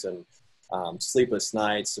drugs and sleepless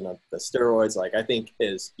nights and the steroids, I think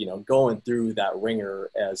is, going through that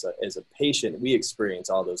ringer as a patient, we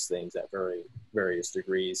experience all those things at various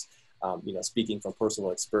degrees. Speaking from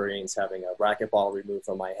personal experience, having a racquetball removed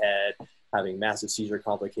from my head, having massive seizure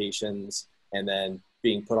complications, and then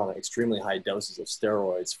being put on extremely high doses of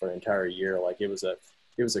steroids for an entire year. I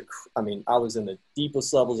was in the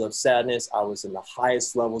deepest levels of sadness. I was in the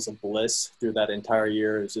highest levels of bliss through that entire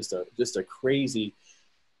year. It was just a crazy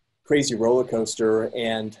roller coaster.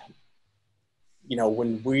 And,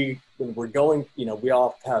 when when we're going, we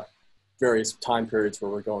all have various time periods where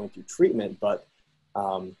we're going through treatment, but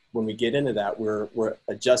when we get into that, we're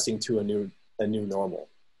adjusting to a new normal.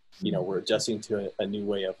 We're adjusting to a new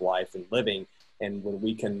way of life and living. And when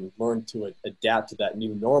we can learn to adapt to that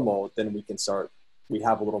new normal, then we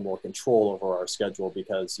have a little more control over our schedule,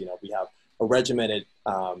 because, we have a regimented,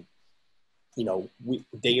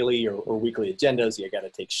 daily or weekly agendas. You got to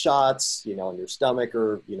take shots, in your stomach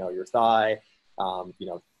or, your thigh,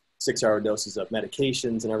 6-hour doses of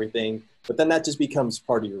medications and everything. But then that just becomes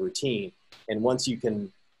part of your routine. And once you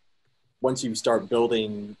start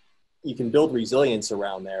building, you can build resilience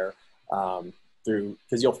around there,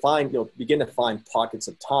 because you'll begin to find pockets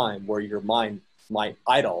of time where your mind might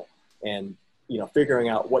idle, and, figuring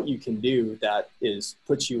out what you can do that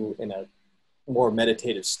puts you in a more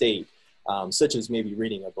meditative state, such as maybe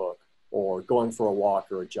reading a book or going for a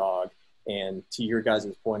walk or a jog. And to your guys'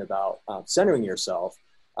 point about centering yourself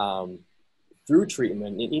through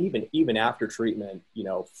treatment, and even after treatment,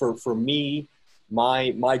 for me,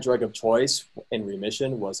 my drug of choice in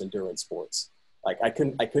remission was endurance sports. Like I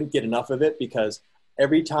couldn't get enough of it, because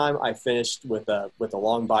every time I finished with a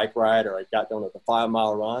long bike ride, or I got done with a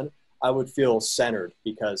 5-mile run, I would feel centered,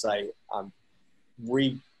 because I'm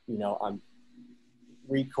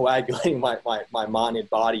recoagulating my mind and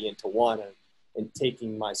body into one, and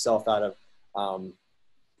taking myself out of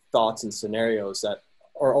thoughts and scenarios that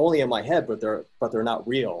are only in my head, but they're not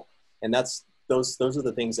real. And those are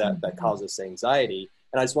the things that cause us anxiety.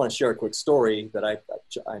 And I just want to share a quick story that I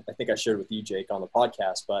think I shared with you, Jake, on the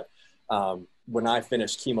podcast. But when I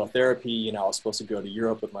finished chemotherapy, I was supposed to go to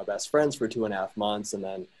Europe with my best friends for 2.5 months. And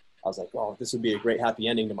then I was like, well, this would be a great happy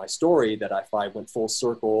ending to my story, that if I went full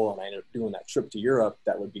circle and I ended up doing that trip to Europe,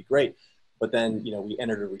 that would be great. But then, we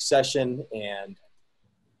entered a recession, and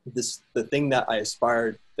the thing that I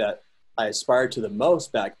aspired to the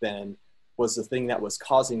most back then was the thing that was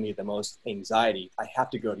causing me the most anxiety. I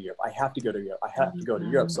have to go to Europe. I have to go to Europe. I have to go to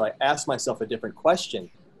Europe. So I asked myself a different question.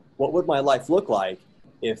 What would my life look like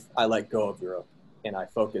if I let go of Europe and I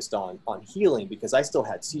focused on healing? Because I still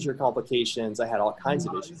had seizure complications. I had all kinds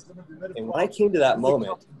of issues. And when I came to that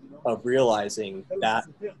moment of realizing that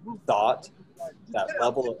thought, that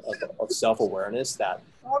level of self-awareness, that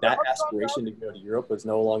aspiration to go to Europe was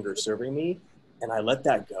no longer serving me, and I let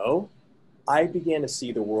that go, I began to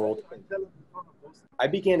see the world. I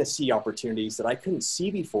began to see opportunities that I couldn't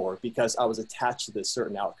see before, because I was attached to this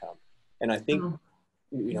certain outcome. And I think,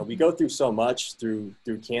 we go through so much through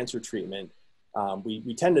cancer treatment.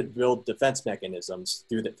 We tend to build defense mechanisms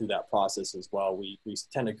through that process as well. We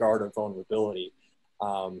tend to guard our vulnerability,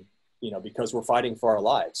 because we're fighting for our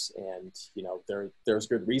lives, and there's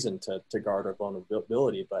good reason to guard our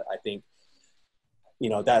vulnerability. But I think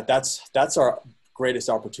that's our greatest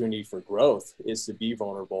opportunity for growth, is to be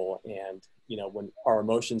vulnerable. And when our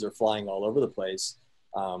emotions are flying all over the place,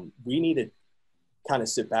 we need to kind of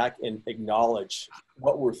sit back and acknowledge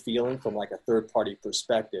what we're feeling from like a third-party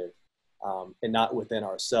perspective, and not within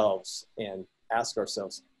ourselves, and ask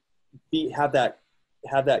ourselves, have that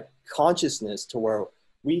consciousness to where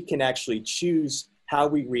we can actually choose how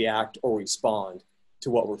we react or respond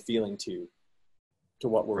to what we're feeling, to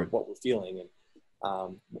what we're feeling.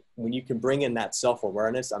 And when you can bring in that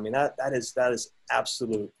self-awareness, I mean, that is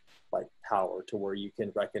absolute like power, to where you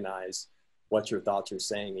can recognize what your thoughts are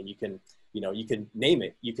saying, and you can name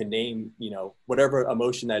it. You can name, whatever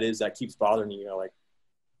emotion that is that keeps bothering you, like,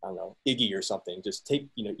 I don't know, Iggy or something. Just take,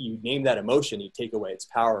 you name that emotion, you take away its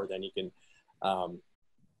power, then you can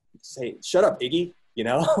say, shut up, Iggy,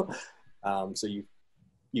 so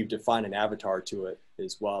you define an avatar to it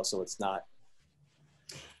as well. So it's not.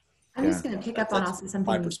 I'm just going to pick up on also something.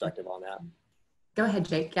 My perspective on that. Go ahead,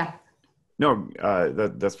 Jake. Yeah. No,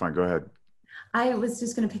 that's fine. Go ahead. I was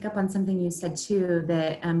just going to pick up on something you said too,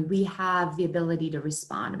 that we have the ability to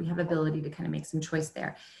respond. We have ability to kind of make some choice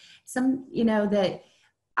there. That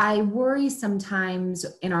I worry sometimes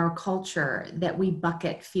in our culture that we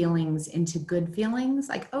bucket feelings into good feelings,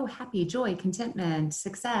 like, oh, happy, joy, contentment,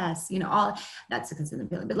 success, all that's a consistent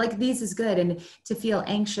feeling, but like these is good. And to feel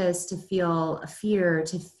anxious, to feel fear,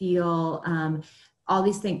 to feel all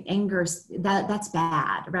these things, anger, that's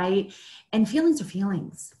bad, right? And feelings are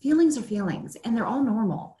feelings. Feelings are feelings, and they're all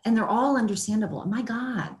normal, and they're all understandable. And my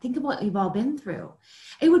God, think of what you've all been through.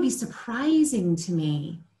 It would be surprising to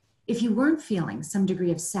me if you weren't feeling some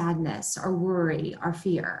degree of sadness or worry or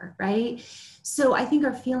fear, right? So I think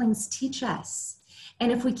our feelings teach us.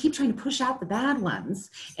 And if we keep trying to push out the bad ones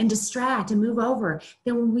and distract and move over,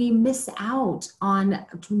 then we miss out on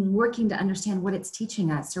working to understand what it's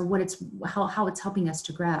teaching us or how it's helping us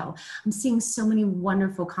to grow. I'm seeing so many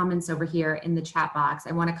wonderful comments over here in the chat box.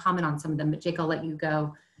 I want to comment on some of them, but Jake, I'll let you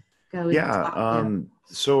go. Yeah.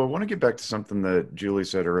 So I want to get back to something that Julie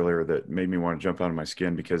said earlier that made me want to jump out of my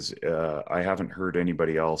skin, because I haven't heard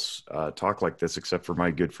anybody else talk like this except for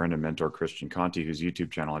my good friend and mentor, Christian Conti, whose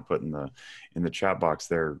YouTube channel I put in the chat box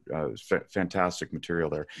there. Fantastic material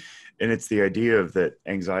there. And it's the idea of that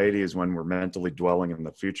anxiety is when we're mentally dwelling in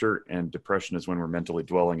the future, and depression is when we're mentally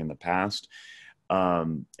dwelling in the past.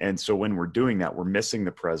 And so when we're doing that, we're missing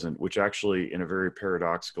the present, which actually, in a very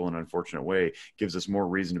paradoxical and unfortunate way, gives us more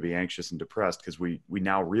reason to be anxious and depressed, because we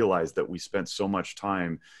now realize that we spent so much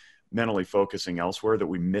time mentally focusing elsewhere that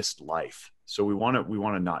we missed life. So we want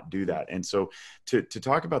to not do that. And so to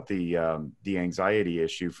talk about the anxiety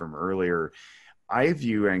issue from earlier, I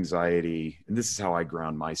view anxiety, and this is how I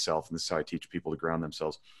ground myself, and this is how I teach people to ground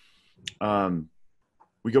themselves.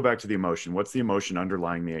 We go back to the emotion. What's the emotion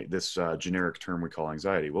underlying this generic term we call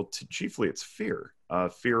anxiety? Well, chiefly it's fear.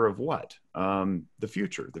 Fear of what? The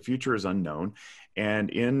future. The future is unknown.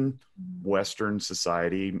 And in Western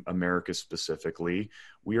society, America specifically,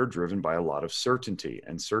 we are driven by a lot of certainty.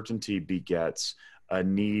 And certainty begets a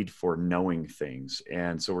need for knowing things.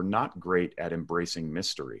 And so we're not great at embracing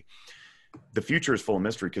mystery. The future is full of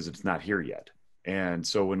mystery because it's not here yet. And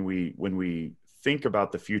so when we think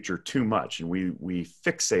about the future too much and we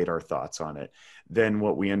fixate our thoughts on it, then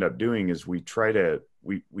what we end up doing is we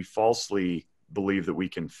falsely believe that we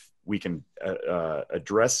can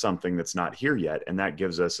address something that's not here yet, and that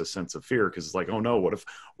gives us a sense of fear, because it's like, oh no, what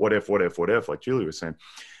if, like Julie was saying,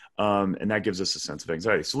 and that gives us a sense of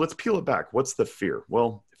anxiety. So let's peel it back. What's the fear?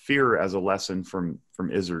 Well, fear, as a lesson from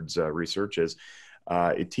Izzard's research, is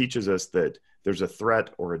it teaches us that there's a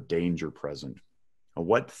threat or a danger present.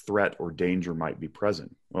 What threat or danger might be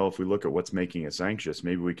present? Well, if we look at what's making us anxious,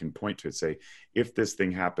 maybe we can point to it, say, if this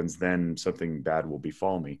thing happens, then something bad will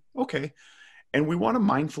befall me. Okay. And we want to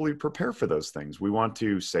mindfully prepare for those things. We want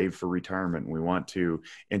to save for retirement. We want to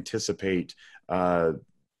anticipate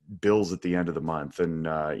bills at the end of the month and,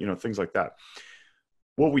 things like that.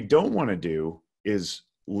 What we don't want to do is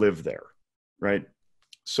live there, right?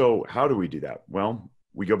 So how do we do that? Well,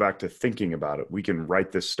 we go back to thinking about it. We can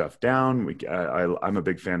write this stuff down. I'm a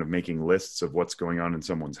big fan of making lists of what's going on in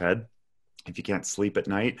someone's head. If you can't sleep at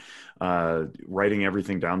night, writing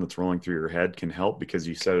everything down that's rolling through your head can help, because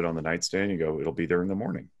you set it on the nightstand. You go, it'll be there in the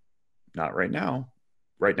morning. Not right now.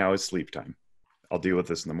 Right now is sleep time. I'll deal with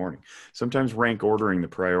this in the morning. Sometimes rank ordering the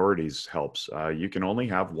priorities helps. You can only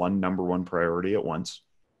have one number one priority at once,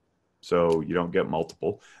 so you don't get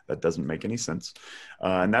multiple. That doesn't make any sense.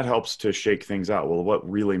 And that helps to shake things out. Well, what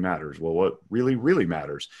really matters? Well, what really, really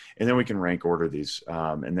matters? And then we can rank order these.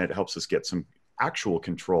 And that helps us get some actual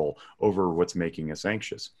control over what's making us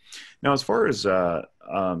anxious. Now, as far as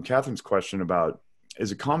Catherine's question about,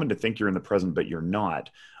 is it common to think you're in the present, but you're not,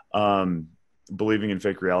 believing in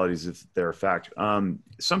fake realities if they're a fact?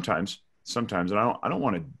 Sometimes, and I don't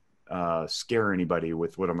want to scare anybody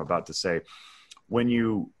with what I'm about to say. When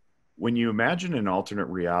you imagine an alternate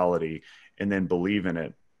reality and then believe in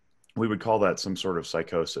it, we would call that some sort of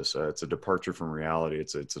psychosis. It's a departure from reality.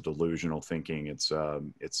 It's a delusional thinking. It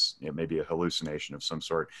may be a hallucination of some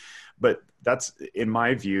sort. But that's, in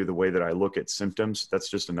my view, the way that I look at symptoms. That's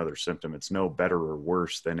just another symptom. It's no better or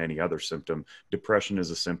worse than any other symptom. Depression is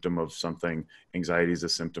a symptom of something. Anxiety is a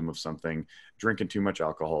symptom of something. Drinking too much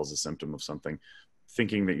alcohol is a symptom of something.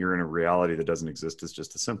 Thinking that you're in a reality that doesn't exist is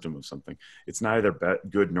just a symptom of something. It's neither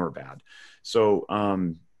good nor bad. So,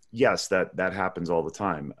 yes, that happens all the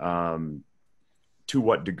time. To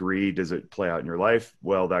what degree does it play out in your life?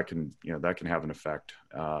 Well, that can have an effect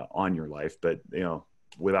on your life, but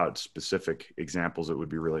without specific examples, it would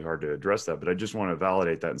be really hard to address that. But I just want to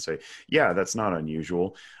validate that and say, yeah, that's not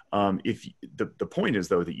unusual. If the point is,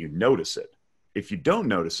 though, that you notice it. If you don't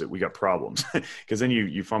notice it, we got problems, because then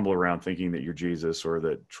you fumble around thinking that you're Jesus, or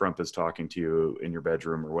that Trump is talking to you in your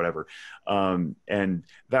bedroom or whatever. And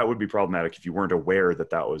that would be problematic if you weren't aware that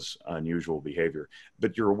that was unusual behavior.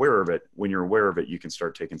 But you're aware of it. When you're aware of it, you can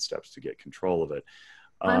start taking steps to get control of it.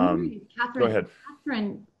 Catherine, go ahead.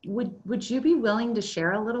 Catherine, would you be willing to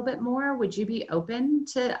share a little bit more? Would you be open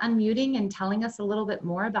to unmuting and telling us a little bit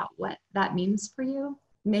more about what that means for you?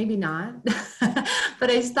 Maybe not,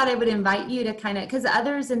 but I just thought I would invite you to kind of, because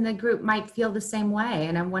others in the group might feel the same way.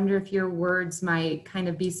 And I wonder if your words might kind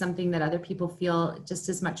of be something that other people feel just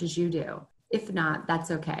as much as you do. If not,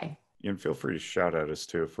 that's okay. And feel free to shout at us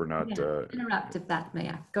too if we're not. Interrupt if that,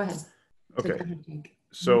 yeah, go ahead. Okay. So, go ahead, Jake.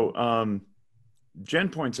 So Jen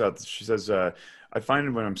points out, she says, I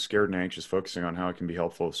find when I'm scared and anxious, focusing on how I can be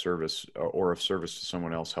helpful of service or of service to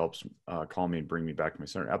someone else helps calm me and bring me back to my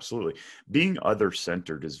center. Absolutely. Being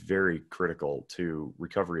other-centered is very critical to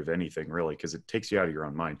recovery of anything, really, because it takes you out of your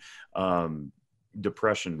own mind.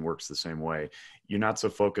 Depression works the same way. You're not so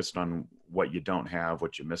focused on what you don't have,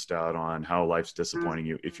 what you missed out on, how life's disappointing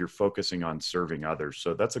you, if you're focusing on serving others.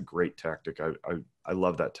 So that's a great tactic. I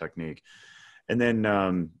love that technique. And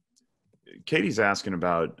then Katie's asking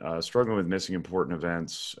about struggling with missing important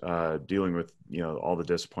events, dealing with, all the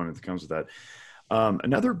disappointment that comes with that.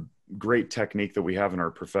 Another great technique that we have in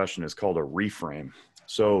our profession is called a reframe.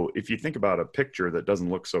 So if you think about a picture that doesn't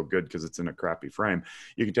look so good because it's in a crappy frame,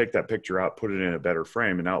 you can take that picture out, put it in a better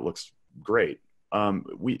frame, and now it looks great.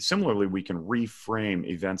 We can reframe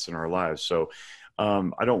events in our lives. So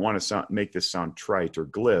I don't want to make this sound trite or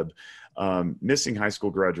glib. Missing high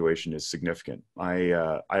school graduation is significant.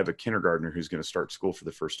 I have a kindergartner who's going to start school for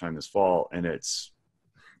the first time this fall, and it's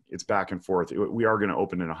back and forth. We are going to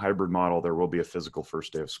open in a hybrid model. There will be a physical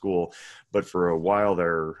first day of school, but for a while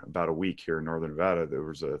there, about a week here in Northern Nevada, there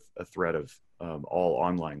was a threat of all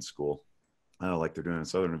online school, like they're doing in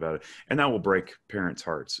Southern Nevada, and that will break parents'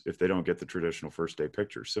 hearts if they don't get the traditional first day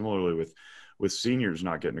picture. Similarly with seniors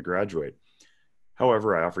not getting to graduate.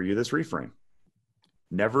 However, I offer you this reframe.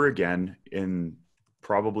 Never again in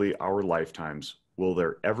probably our lifetimes will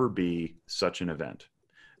there ever be such an event.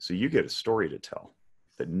 So you get a story to tell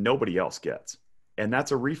that nobody else gets. And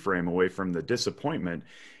that's a reframe away from the disappointment.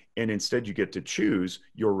 And instead you get to choose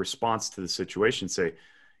your response to the situation. Say,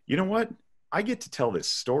 you know what? I get to tell this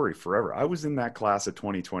story forever. I was in that class of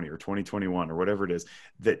 2020 or 2021 or whatever it is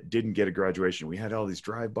that didn't get a graduation. We had all these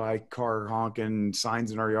drive-by car honking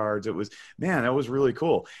signs in our yards. That was really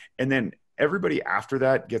cool. And then everybody after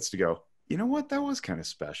that gets to go, you know what? That was kind of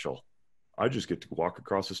special. I just get to walk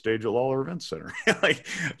across the stage at Lawler Event Center.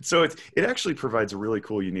 So it actually provides a really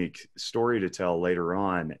cool, unique story to tell later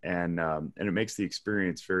on. And it makes the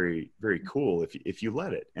experience very, very cool if you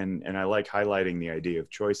let it. And I like highlighting the idea of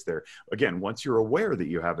choice there. Again, once you're aware that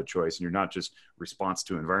you have a choice and you're not just response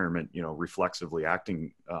to environment, reflexively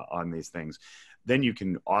acting on these things, then you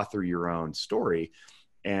can author your own story.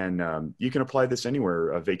 And you can apply this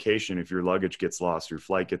anywhere. A vacation, if your luggage gets lost, your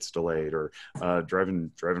flight gets delayed, or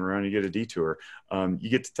driving around, you get a detour. You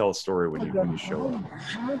get to tell a story when you show up.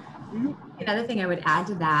 Another thing I would add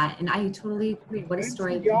to that, and I totally agree, what a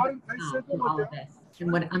story in all of this,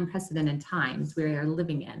 and what unprecedented times we are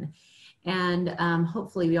living in. And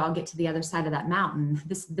hopefully we all get to the other side of that mountain,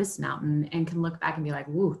 this mountain, and can look back and be like,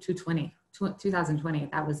 woo, 2020,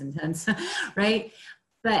 that was intense, right?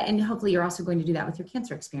 And hopefully you're also going to do that with your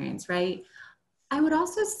cancer experience, right? I would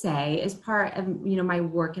also say, as part of my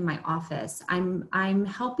work in my office, I'm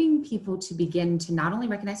helping people to begin to not only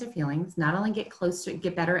recognize their feelings, not only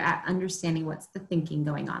get better at understanding what's the thinking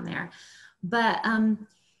going on there, but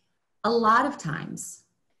a lot of times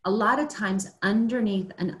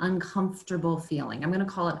underneath an uncomfortable feeling, I'm going to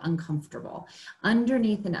call it uncomfortable,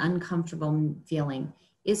 underneath an uncomfortable feeling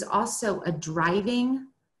is also a driving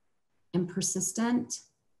and persistent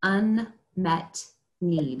unmet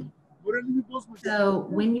need. So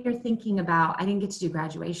when you're thinking about, I didn't get to do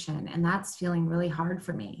graduation and that's feeling really hard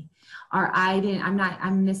for me, or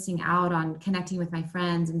I'm missing out on connecting with my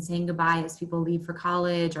friends and saying goodbye as people leave for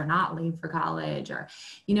college or not leave for college, or,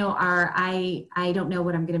 I don't know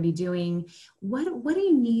what I'm going to be doing. What are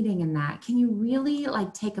you needing in that? Can you really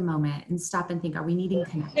take a moment and stop and think, are we needing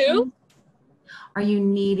connection? Are you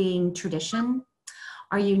needing tradition?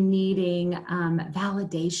 Are you needing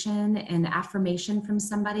validation and affirmation from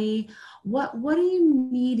somebody? What are you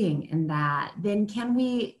needing in that? Then can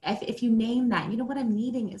we, if you name that, what I'm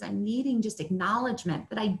needing just acknowledgement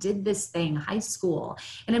that I did this thing, high school,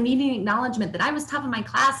 and I'm needing acknowledgement that I was top of my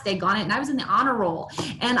class, daggone it, and I was in the honor roll,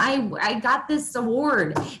 and I got this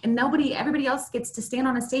award, and everybody else gets to stand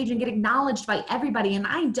on a stage and get acknowledged by everybody, and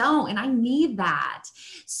I don't, and I need that.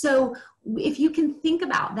 So if you can think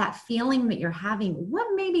about that feeling that you're having, what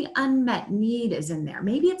maybe unmet need is in there?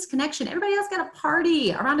 Maybe it's connection. Everybody else got a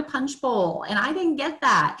party around a punch bowl and I didn't get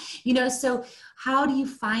that, so how do you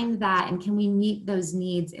find that? And can we meet those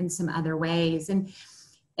needs in some other ways?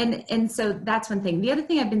 And so that's one thing. The other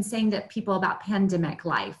thing I've been saying to people about pandemic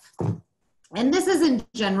life, and this is in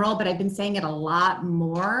general, but I've been saying it a lot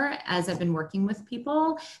more as I've been working with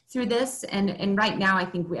people through this. And right now, I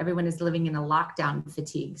think everyone is living in a lockdown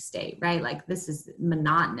fatigue state, right? This is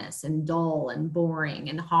monotonous and dull and boring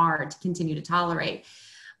and hard to continue to tolerate.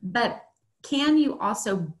 But can you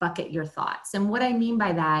also bucket your thoughts? And what I mean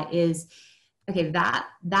by that is, okay,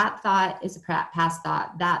 that thought is a past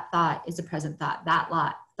thought. That thought is a present thought. That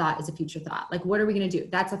thought thought is a future thought. Like, what are we going to do?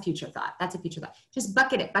 That's a future thought. That's a future thought. Just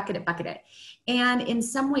bucket it, bucket it, bucket it. And in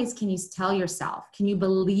some ways, can you tell yourself, can you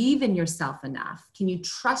believe in yourself enough? Can you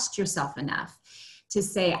trust yourself enough to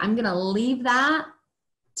say, I'm going to leave that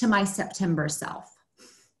to my September self.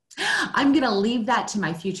 I'm going to leave that to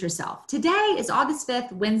my future self. Today is August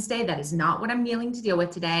 5th, Wednesday. That is not what I'm dealing to deal with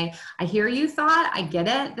today. I hear you thought, I get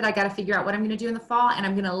it, that I got to figure out what I'm going to do in the fall, and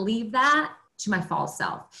I'm going to leave that to my fall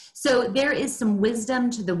self. So there is some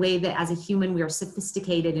wisdom to the way that as a human, we are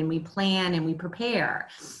sophisticated and we plan and we prepare.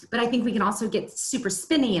 But I think we can also get super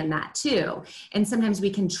spinny in that too. And sometimes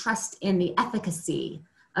we can trust in the efficacy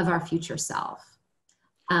of our future self.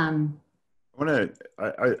 I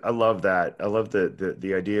love that. I love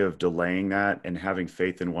the idea of delaying that and having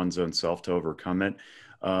faith in one's own self to overcome it.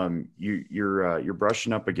 You're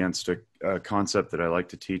brushing up against a concept that I like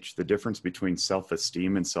to teach: the difference between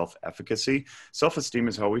self-esteem and self-efficacy. Self-esteem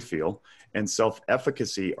is how we feel, and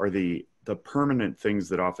self-efficacy are the permanent things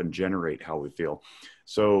that often generate how we feel.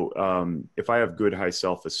 So if I have good high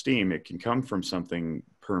self-esteem, it can come from something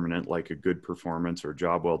permanent, like a good performance or a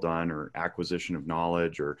job well done or acquisition of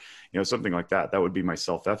knowledge, or something like that. That would be my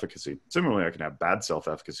self-efficacy. Similarly, I can have bad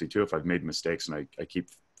self-efficacy too. If I've made mistakes and I keep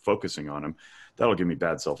focusing on them, that'll give me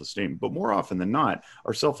bad self-esteem. But more often than not,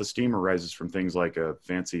 our self-esteem arises from things like a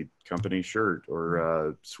fancy company shirt or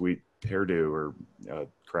a sweet hairdo or a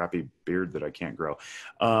crappy beard that I can't grow.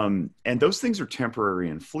 And those things are temporary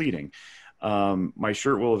and fleeting. My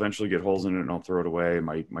shirt will eventually get holes in it and I'll throw it away.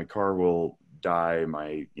 My car will die.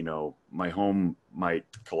 My home might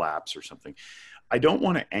collapse or something. I don't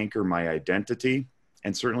want to anchor my identity,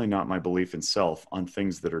 and certainly not my belief in self, on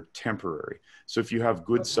things that are temporary. So if you have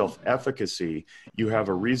good self-efficacy, you have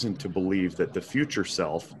a reason to believe that the future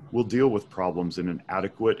self will deal with problems in an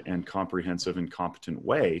adequate and comprehensive and competent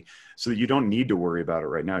way, so that you don't need to worry about it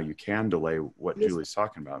right now. You can delay what Julie's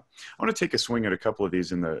talking about. I want to take a swing at a couple of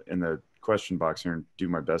these in the question box here and do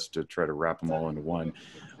my best to try to wrap them all into one.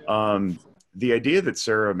 The idea that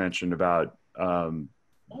Sarah mentioned about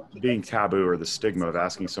being taboo, or the stigma of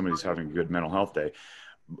asking somebody who's having a good mental health day.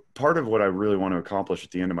 Part of what I really want to accomplish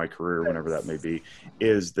at the end of my career, whenever that may be,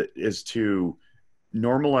 is to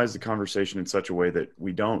normalize the conversation in such a way that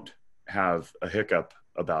we don't have a hiccup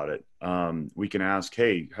about it. We can ask,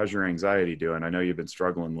 hey, how's your anxiety doing? I know you've been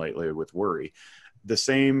struggling lately with worry. The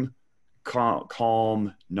same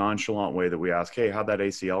calm, nonchalant way that we ask, hey, how'd that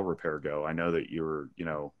ACL repair go? I know that you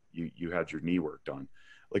had your knee worked on.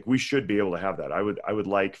 Like, we should be able to have that. I would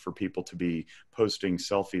like for people to be posting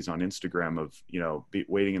selfies on Instagram of,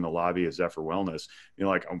 waiting in the lobby of Zephyr Wellness,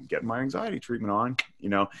 like, I'm getting my anxiety treatment on,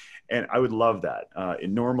 and I would love that.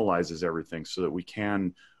 It normalizes everything so that we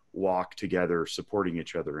can walk together, supporting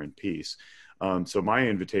each other in peace. So my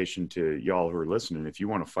invitation to y'all who are listening, if you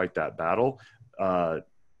want to fight that battle,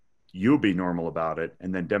 you'll be normal about it,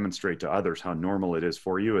 and then demonstrate to others how normal it is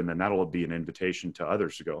for you. And then that'll be an invitation to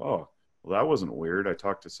others to go, oh, well, that wasn't weird. I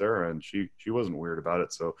talked to Sarah and she wasn't weird about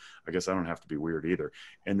it. So I guess I don't have to be weird either.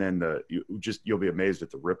 And then you'll be amazed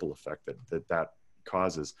at the ripple effect that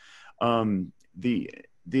causes. The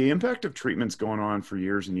impact of treatments going on for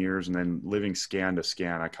years and years, and then living scan to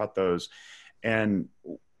scan. I cut those, and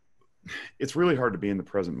it's really hard to be in the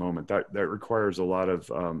present moment. That requires a lot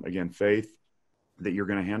of, again, faith that you're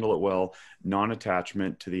going to handle it well,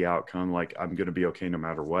 non-attachment to the outcome, like I'm going to be okay no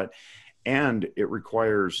matter what. And it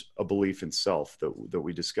requires a belief in self that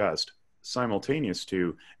we discussed, simultaneous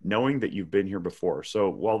to knowing that you've been here before.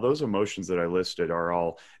 So while those emotions that I listed are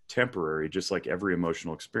all temporary, just like every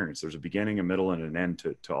emotional experience, there's a beginning, a middle, and an end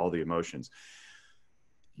to all the emotions.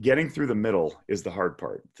 Getting through the middle is the hard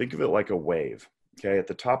part. Think of it like a wave. Okay, at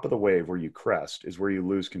the top of the wave where you crest is where you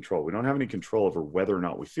lose control. We don't have any control over whether or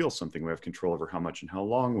not we feel something. We have control over how much and how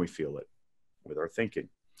long we feel it with our thinking.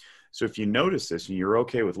 So if you notice this and you're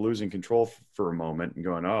okay with losing control for a moment and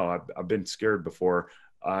going, oh, I've been scared before,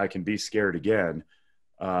 I can be scared again,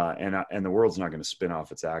 and the world's not going to spin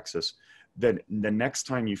off its axis, then the next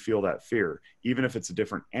time you feel that fear, even if it's a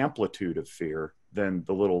different amplitude of fear than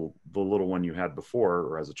the little one you had before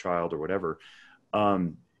or as a child or whatever,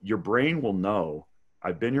 your brain will know,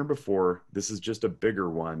 I've been here before, this is just a bigger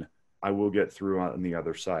one, I will get through on the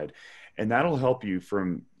other side. And that'll help you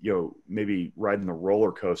from, maybe riding the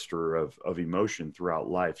roller coaster of emotion throughout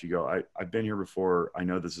life. You go, I've been here before, I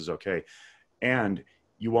know this is okay. And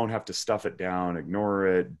you won't have to stuff it down, ignore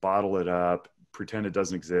it, bottle it up, pretend it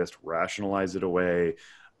doesn't exist, rationalize it away.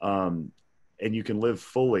 And you can live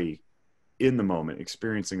fully in the moment,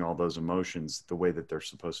 experiencing all those emotions the way that they're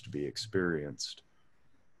supposed to be experienced.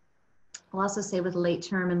 I'll also say with late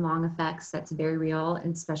term and long effects, that's very real,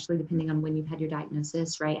 and especially depending on when you've had your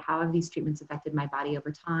diagnosis, right? How have these treatments affected my body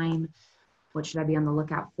over time? What should I be on the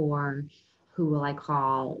lookout for? Who will I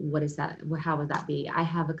call? What is that? How would that be? I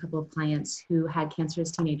have a couple of clients who had cancer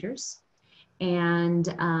as teenagers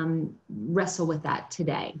and wrestle with that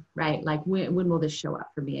today, right? Like when will this show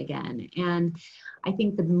up for me again? And I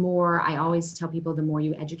think the more, I always tell people, the more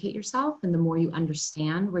you educate yourself and the more you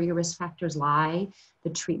understand where your risk factors lie,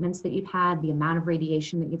 the treatments that you've had, the amount of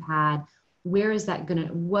radiation that you've had, where is that gonna,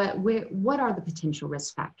 what are the potential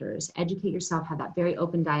risk factors? Educate yourself, have that very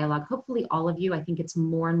open dialogue. Hopefully all of you, I think it's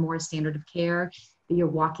more and more a standard of care that you're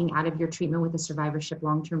walking out of your treatment with a survivorship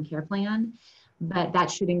long-term care plan. But that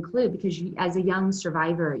should include, because you, as a young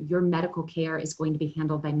survivor, your medical care is going to be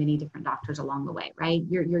handled by many different doctors along the way, right?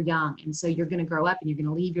 You're young. And so you're going to grow up and you're going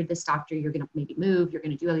to leave this doctor, you're going to maybe move, you're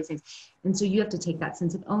going to do all these things. And so you have to take that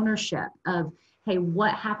sense of ownership of, hey,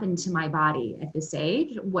 what happened to my body at this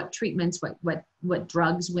age? What treatments, what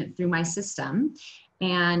drugs went through my system?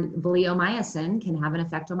 And bleomycin can have an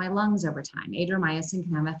effect on my lungs over time. Adriamycin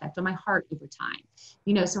can have an effect on my heart over time.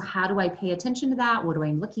 You know, so how do I pay attention to that? What am I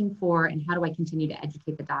looking for? And how do I continue to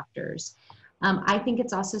educate the doctors? I think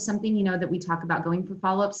it's also something, you know, that we talk about going for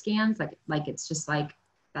follow-up scans, like it's just like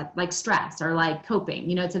that, like stress or like coping,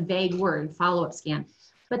 you know, it's a vague word, follow-up scan.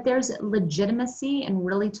 But there's legitimacy in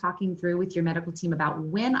really talking through with your medical team about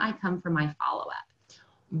when I come for my follow-up.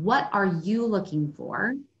 What are you looking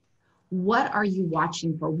for? What are you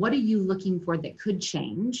watching for? What are you looking for that could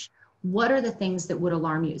change? What are the things that would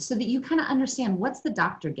alarm you? So that you kind of understand what's the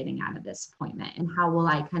doctor getting out of this appointment and how will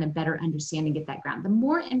I kind of better understand and get that ground. The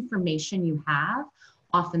more information you have,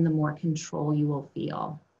 often the more control you will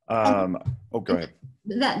feel. Go ahead.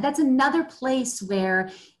 That's another place where,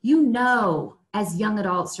 you know, as young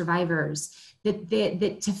adult survivors,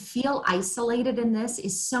 that to feel isolated in this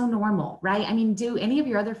is so normal, right? I mean, do any of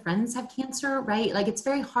your other friends have cancer, right? Like it's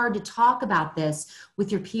very hard to talk about this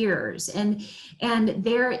with your peers. And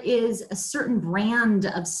there is a certain brand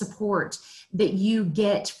of support that you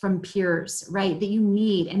get from peers, right? That you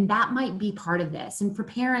need. And that might be part of this. And for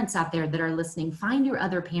parents out there that are listening, find your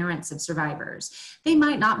other parents of survivors. They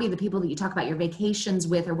might not be the people that you talk about your vacations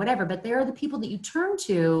with or whatever, but they're the people that you turn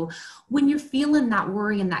to when you're feeling that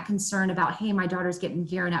worry and that concern about, hey, my daughter's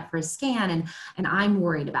gearing up for a scan and I'm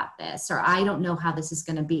worried about this, or I don't know how this is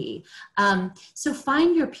going to be. So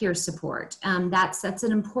find your peer support. That's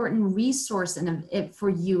an important resource for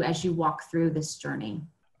you as you walk through this journey.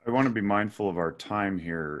 I want to be mindful of our time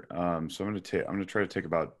here. So I'm going to try to take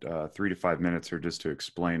about 3 to 5 minutes here just to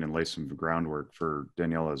explain and lay some groundwork for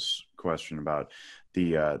Daniela's question about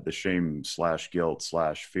the shame / guilt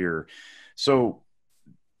 / fear. So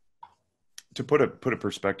to put a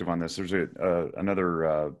perspective on this, there's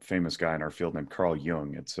another famous guy in our field named Carl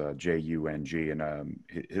Jung. It's Jung, and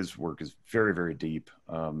his work is very, very deep.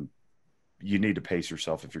 You need to pace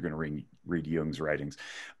yourself if you're going to read Jung's writings.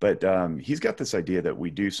 But he's got this idea that we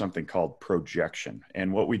do something called projection.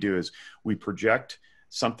 And what we do is we project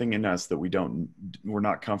something in us that we're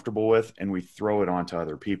not comfortable with, and we throw it onto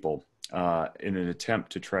other people in an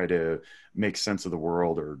attempt to try to make sense of the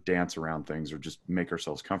world or dance around things or just make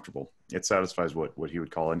ourselves comfortable. It satisfies what he would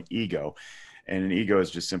call an ego. And an ego is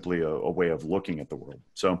just simply a way of looking at the world.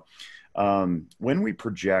 So when we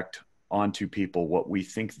project onto people what we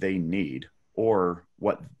think they need or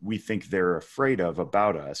what we think they're afraid of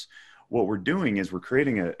about us, what we're doing is we're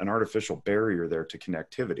creating an artificial barrier there to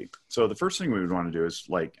connectivity. So the first thing we would want to do is,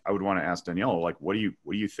 like, I would want to ask Daniela, like, what do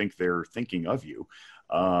you think they're thinking of you?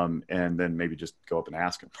 And then maybe just go up and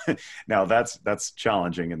ask them. Now that's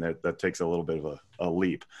challenging, and that takes a little bit of a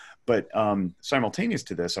leap. But simultaneous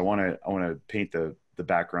to this, I want to paint the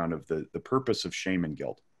background of the purpose of shame and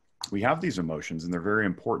guilt. We have these emotions and they're very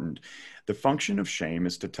important. The function of shame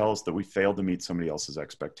is to tell us that we failed to meet somebody else's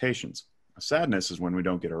expectations. Sadness is when we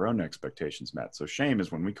don't get our own expectations met. So shame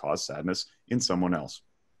is when we cause sadness in someone else.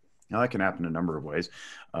 Now that can happen a number of ways.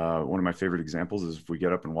 One of my favorite examples is if we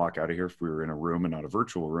get up and walk out of here, if we were in a room and not a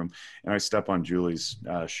virtual room, and I step on Julie's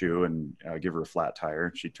shoe and give her a flat tire,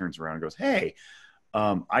 and she turns around and goes, hey,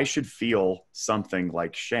 I should feel something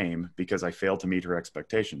like shame because I failed to meet her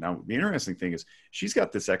expectation. Now, the interesting thing is she's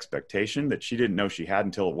got this expectation that she didn't know she had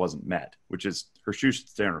until it wasn't met, which is her shoe should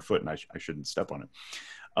stay on her foot and I shouldn't step on it.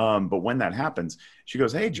 But when that happens, she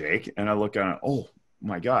goes, hey, Jake. And I look at it, oh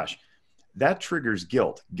my gosh, that triggers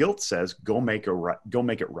guilt. Guilt says, go make it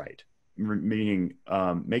right. Meaning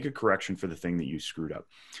make a correction for the thing that you screwed up.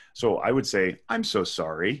 So I would say, I'm so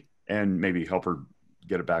sorry, and maybe help her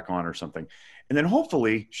get it back on or something. And then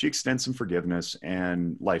hopefully she extends some forgiveness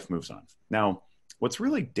and life moves on. Now, What's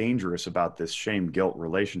really dangerous about this shame-guilt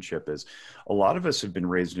relationship is a lot of us have been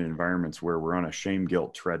raised in environments where we're on a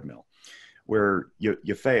shame-guilt treadmill, where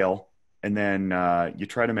you fail and then you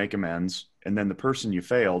try to make amends, and then the person you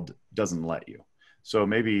failed doesn't let you. So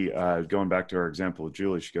maybe going back to our example with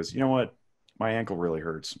Julie, she goes, you know what? My ankle really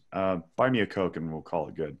hurts. Buy me a Coke and we'll call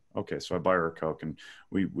it good. Okay, so I buy her a Coke and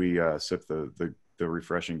we sip the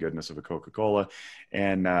refreshing goodness of a Coca-Cola.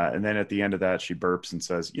 And then at the end of that, she burps and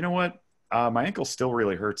says, you know what? My ankle still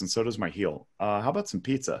really hurts and so does my heel. How about some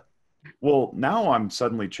pizza? Well, now I'm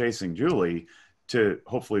suddenly chasing Julie to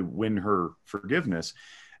hopefully win her forgiveness.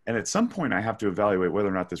 And at some point I have to evaluate whether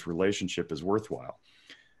or not this relationship is worthwhile.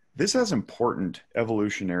 This has important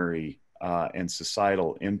evolutionary and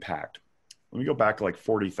societal impact. Let me go back like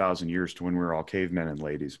 40,000 years to when we were all cavemen and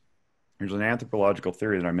ladies. There's an anthropological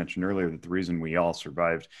theory that I mentioned earlier that the reason we all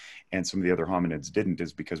survived and some of the other hominids didn't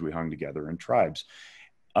is because we hung together in tribes.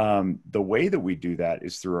 The way that we do that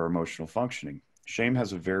is through our emotional functioning. Shame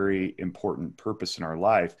has a very important purpose in our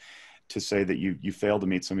life to say that you failed to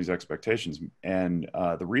meet some of these expectations. And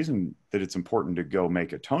the reason that it's important to go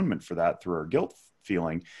make atonement for that through our guilt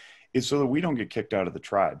feeling is so that we don't get kicked out of the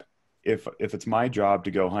tribe. If it's my job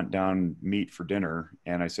to go hunt down meat for dinner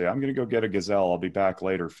and I say, I'm going to go get a gazelle, I'll be back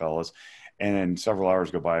later, fellas. And then several hours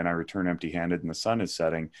go by and I return empty handed and the sun is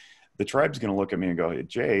setting, the tribe's going to look at me and go, hey,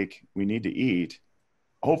 Jake, we need to eat.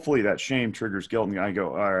 Hopefully that shame triggers guilt. And I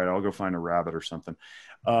go, all right, I'll go find a rabbit or something.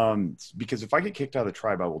 Because if I get kicked out of the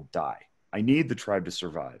tribe, I will die. I need the tribe to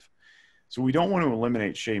survive. So we don't want to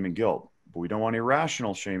eliminate shame and guilt, but we don't want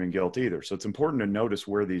irrational shame and guilt either. So it's important to notice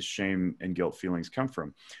where these shame and guilt feelings come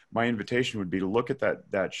from. My invitation would be to look at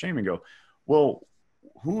that shame and go, well,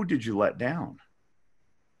 who did you let down?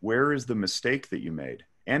 Where is the mistake that you made?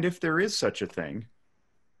 And if there is such a thing,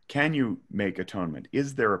 can you make atonement?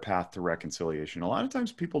 Is there a path to reconciliation? A lot of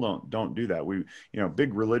times people don't do that.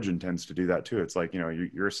 Big religion tends to do that too. It's like,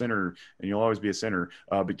 you're a sinner and you'll always be a sinner,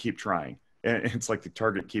 but keep trying. And it's like the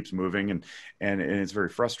target keeps moving and it's very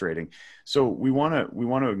frustrating. So we want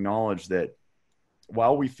to acknowledge that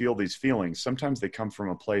while we feel these feelings, sometimes they come from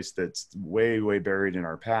a place that's way, way buried in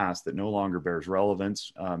our past that no longer bears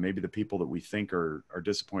relevance. Maybe the people that we think are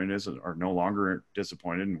disappointed are no longer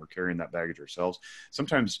disappointed and we're carrying that baggage ourselves.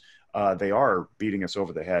 Sometimes they are beating us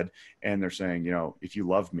over the head and they're saying, if you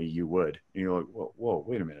loved me, you would. And you're like, whoa,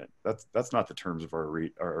 wait a minute. That's not the terms of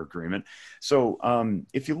our agreement. So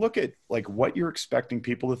if you look at like what you're expecting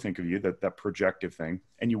people to think of you, that projective thing,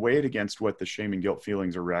 and you weigh it against what the shame and guilt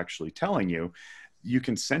feelings are actually telling you, you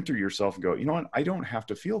can center yourself and go, you know what? I don't have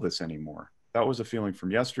to feel this anymore. That was a feeling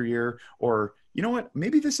from yesteryear. Or, you know what?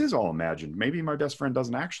 Maybe this is all imagined. Maybe my best friend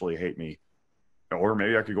doesn't actually hate me. Or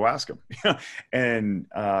maybe I could go ask him and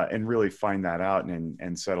really find that out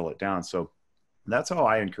and settle it down. So that's how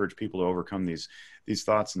I encourage people to overcome these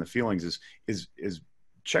thoughts and the feelings is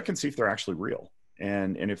check and see if they're actually real.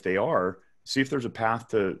 And if they are, see if there's a path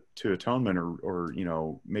to atonement or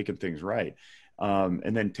making things right.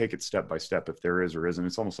 And then take it step by step if there is or isn't.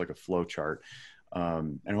 It's almost like a flow chart.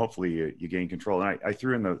 And hopefully you gain control. And I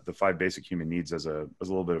threw in the 5 basic human needs as a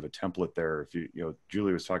little bit of a template there. If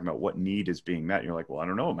Julie was talking about what need is being met, and you're like, well, I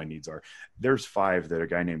don't know what my needs are. There's 5 that a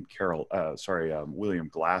guy named William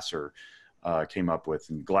Glasser came up with.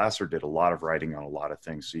 And Glasser did a lot of writing on a lot of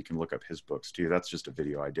things. So you can look up his books too. That's just a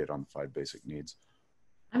video I did on the 5 basic needs.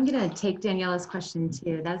 I'm going to take Daniela's question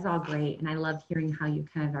too. That's all great. And I love hearing how you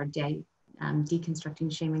kind of are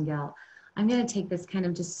deconstructing shame and guilt. I'm going to take this kind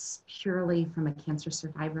of just purely from a cancer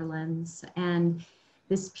survivor lens. And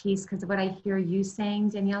this piece, because what I hear you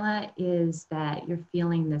saying, Daniela, is that you're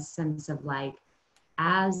feeling this sense of like,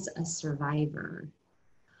 as a survivor,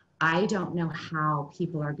 I don't know how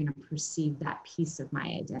people are going to perceive that piece of my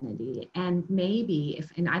identity. And maybe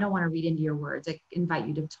and I don't want to read into your words, I invite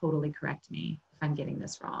you to totally correct me if I'm getting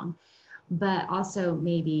this wrong. But also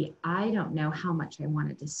maybe I don't know how much I want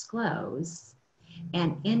to disclose,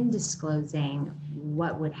 and in disclosing,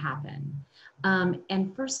 what would happen.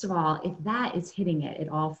 And first of all, if that is hitting it at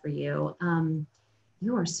all for you,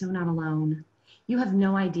 you are so not alone. You have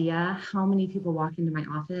no idea how many people walk into my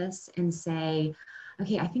office and say,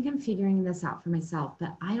 okay, I think I'm figuring this out for myself,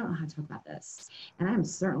 but I don't know how to talk about this. And I'm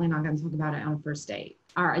certainly not going to talk about it on a first date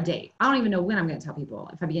or a date. I don't even know when I'm going to tell people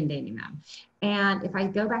if I begin dating them. And if I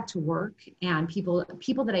go back to work and people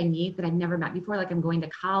that I meet that I've never met before, like I'm going to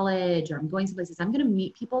college or I'm going to places, I'm going to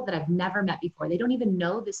meet people that I've never met before. They don't even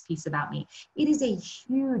know this piece about me. It is a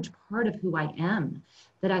huge part of who I am,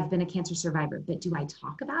 that I've been a cancer survivor. But do I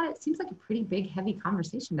talk about it? It seems like a pretty big, heavy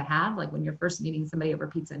conversation to have, like when you're first meeting somebody over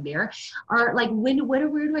pizza and beer, or like where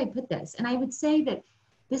do I put this? And I would say that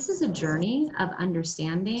this is a journey of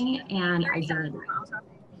understanding and identity.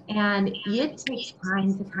 And it takes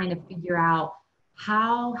time to kind of figure out,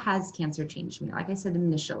 how has cancer changed me? Like I said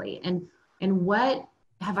initially, and what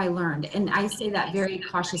have I learned? And I say that very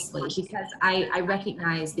cautiously because I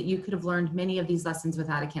recognize that you could have learned many of these lessons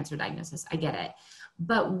without a cancer diagnosis. I get it.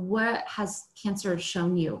 But what has cancer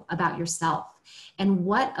shown you about yourself? And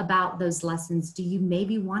what about those lessons do you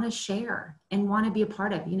maybe want to share and want to be a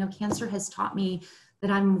part of? You know, cancer has taught me that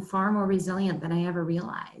I'm far more resilient than I ever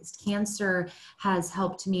realized. Cancer has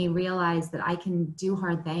helped me realize that I can do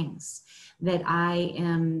hard things, that I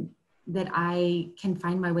can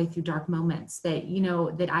find my way through dark moments, that, you know,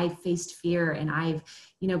 that I've faced fear and I've,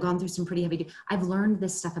 you know, gone through some pretty heavy, I've learned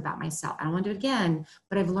this stuff about myself. I don't want to do it again,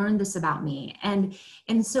 but I've learned this about me. And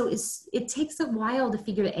so it takes a while to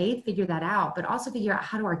figure that out, but also figure out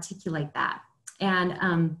how to articulate that.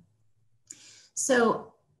 And so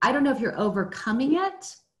I don't know if you're overcoming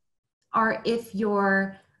it or if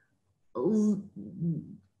you're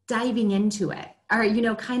diving into it, or, you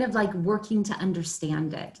know, kind of like working to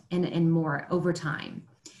understand it and more over time.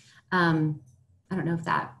 I don't know if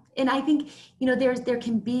that, and I think, you know, there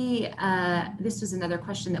can be, this was another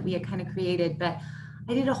question that we had kind of created, but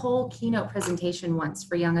I did a whole keynote presentation once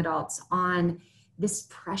for young adults on this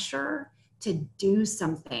pressure to do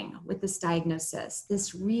something with this diagnosis,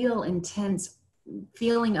 this real intense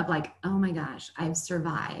feeling of like, oh my gosh, I've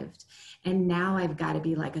survived. And now I've got to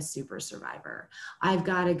be like a super survivor. I've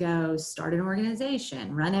got to go start an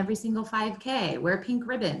organization, run every single 5K, wear pink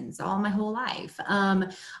ribbons all my whole life.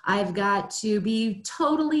 I've got to be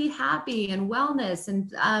totally happy and wellness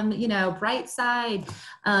and, you know, bright side,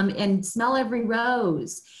 and smell every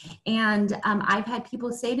rose. And I've had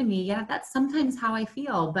people say to me, yeah, that's sometimes how I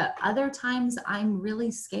feel, but other times I'm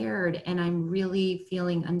really scared and I'm really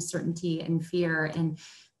feeling uncertainty and fear and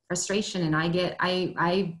frustration. And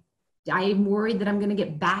I'm worried that I'm going to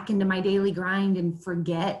get back into my daily grind and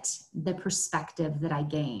forget the perspective that I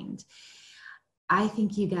gained. I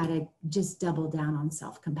think you got to just double down on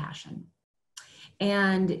self-compassion,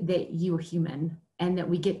 and that you are human, and that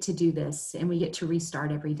we get to do this and we get to restart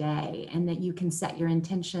every day, and that you can set your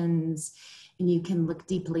intentions and you can look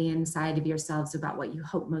deeply inside of yourselves about what you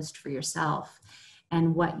hope most for yourself,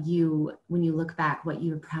 and what you, when you look back, what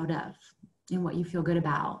you're proud of and what you feel good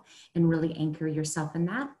about, and really anchor yourself in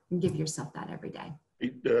that and give yourself that every day.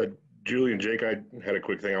 Julie and Jake, I had a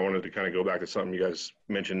quick thing. I wanted to kind of go back to something you guys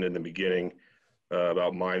mentioned in the beginning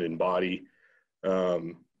about mind and body.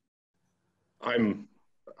 Everybody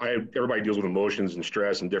deals with emotions and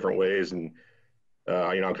stress in different ways. And,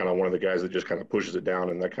 you know, I'm kind of one of the guys that just kind of pushes it down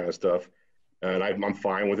and that kind of stuff. And I'm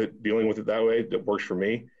fine with it, dealing with it that way. That works for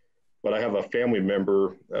me. But I have a family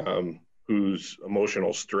member whose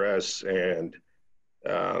emotional stress and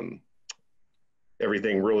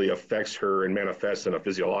everything really affects her and manifests in a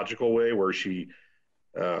physiological way, where she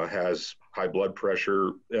has high blood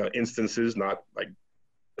pressure instances, not like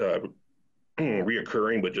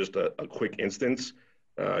reoccurring, but just a quick instance,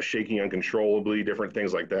 shaking uncontrollably, different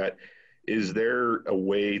things like that. Is there a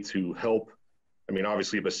way to help? I mean,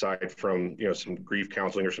 obviously, beside from, you know, some grief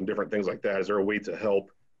counseling or some different things like that, is there a way to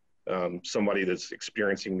help somebody that's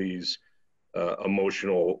experiencing these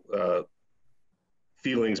emotional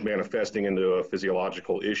feelings manifesting into a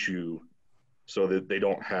physiological issue, so that they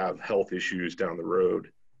don't have health issues down the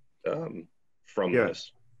road from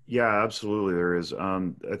this? Yeah, absolutely. There is.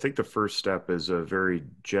 I think the first step is a very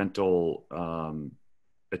gentle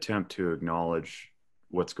attempt to acknowledge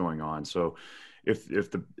what's going on. So if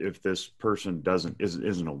this person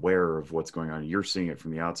isn't aware of what's going on, you're seeing it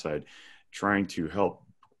from the outside, trying to help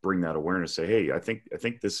bring that awareness, say, hey, I think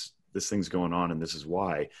this thing's going on and this is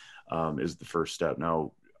why, is the first step.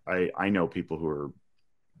 Now, I know people who are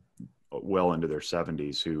well into their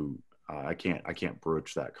 70s who I can't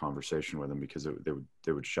broach that conversation with them, because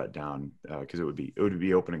they would shut down, because it would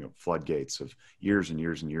be opening up floodgates of years and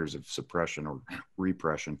years and years of suppression or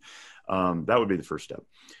repression. That would be the first step.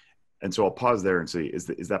 And so I'll pause there and say,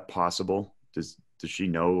 is that possible? Does she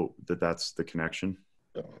know that that's the connection?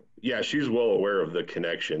 Yeah, she's well aware of the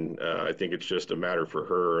connection. I think it's just a matter for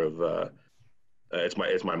her of,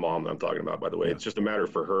 it's my mom that I'm talking about, by the way. Yeah. It's just a matter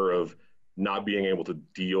for her of not being able to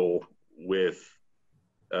deal with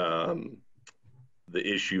the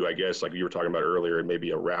issue, I guess, like you were talking about earlier, in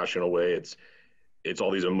maybe a rational way. It's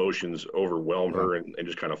all these emotions overwhelm her and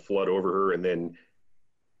just kind of flood over her, and then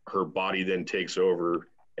her body then takes over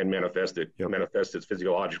and manifests it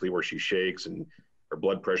physiologically, where she shakes and her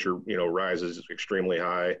blood pressure, you know, rises extremely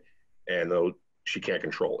high, and though she can't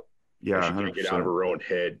control it. Yeah, and she can't get out of her own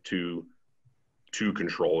head to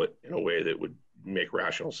control it in a way that would make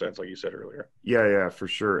rational sense, like you said earlier. Yeah, for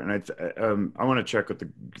sure. And I want to check with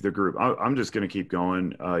the group. I'm just going to keep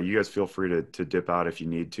going. You guys feel free to dip out if you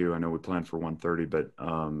need to. I know we planned for 1:30, but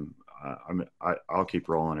I'll keep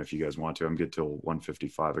rolling if you guys want to. I'm good till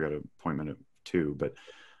 1:55. I got an appointment at 2, but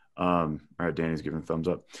all right, Danny's giving a thumbs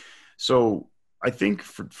up. So I think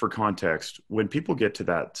for context, when people get to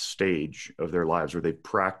that stage of their lives where they've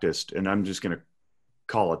practiced, and I'm just going to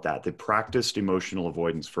call it that, they practiced emotional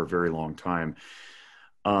avoidance for a very long time.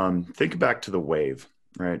 Think back to the wave,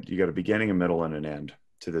 right? You got a beginning, a middle, and an end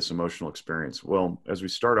to this emotional experience. Well, as we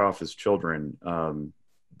start off as children,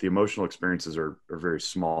 the emotional experiences are very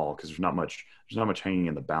small because there's not much hanging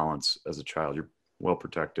in the balance as a child. You're well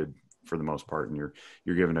protected for the most part, and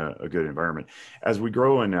you're given a good environment. As we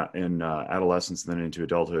grow in adolescence and then into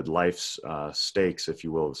adulthood, life's stakes, if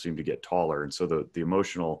you will, seem to get taller, and so the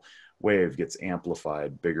emotional wave gets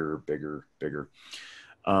amplified, bigger.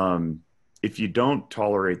 If you don't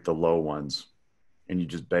tolerate the low ones and you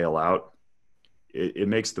just bail out, it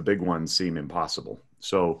makes the big ones seem impossible.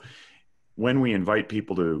 So when we invite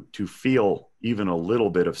people to feel even a little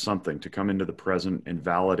bit of something, to come into the present and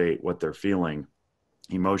validate what they're feeling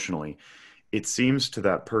emotionally, it seems to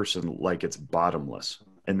that person like it's bottomless,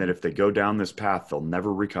 and that if they go down this path, they'll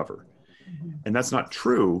never recover. And that's not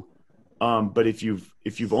true. But if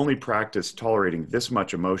you've only practiced tolerating this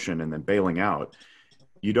much emotion and then bailing out,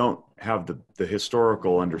 you don't have the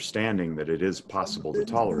historical understanding that it is possible to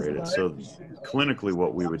tolerate it. So clinically,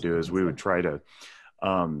 what we would do is we would try to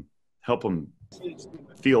help them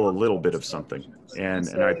feel a little bit of something. And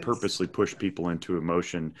I purposely push people into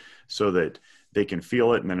emotion so that they can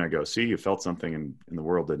feel it. And then I go, see, you felt something and the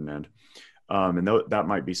world didn't end. And that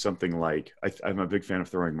might be something like, I'm a big fan of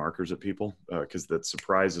throwing markers at people because that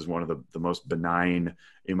surprise is one of the most benign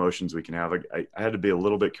emotions we can have. I had to be a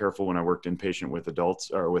little bit careful when I worked inpatient with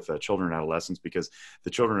adults or with children and adolescents, because the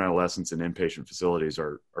children and adolescents in inpatient facilities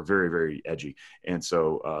are very, very edgy. And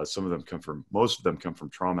so most of them come from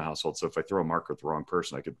trauma households. So if I throw a marker at the wrong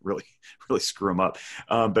person, I could really, really screw them up.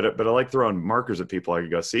 But I like throwing markers at people. I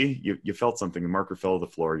could go, see, you felt something, the marker fell to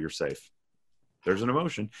the floor, you're safe. There's an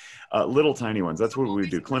emotion, little tiny ones. That's what we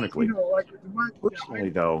do clinically. Personally,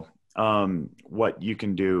 though, what you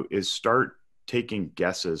can do is start taking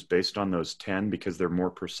guesses based on those 10 because they're more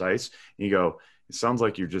precise. And you go, it sounds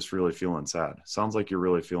like you're just really feeling sad. Sounds like you're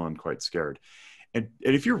really feeling quite scared. And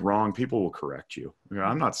if you're wrong, people will correct you.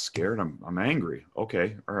 I'm not scared. I'm angry.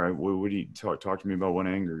 Okay. All right. Well, what do you talk to me about what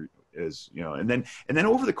anger is, and then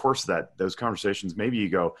over the course of those conversations, maybe you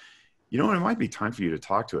go, it might be time for you to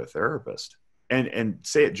talk to a therapist. And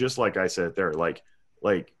say it just like I said it there, like,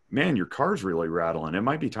 man, your car's really rattling. It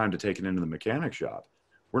might be time to take it into the mechanic shop.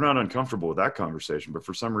 We're not uncomfortable with that conversation, but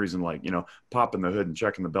for some reason, popping the hood and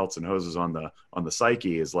checking the belts and hoses on the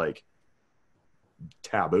psyche is like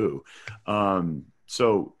taboo.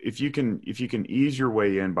 So if you can ease your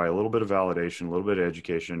way in by a little bit of validation, a little bit of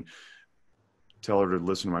education, tell her to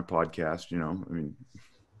listen to my podcast,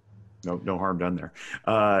 no harm done there.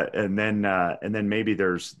 And then maybe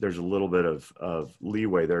there's a little bit of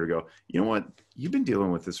leeway there to go, you know what, you've been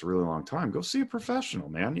dealing with this a really long time. Go see a professional,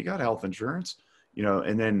 man. You got health insurance,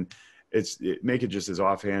 and then make it just as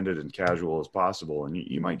offhanded and casual as possible. And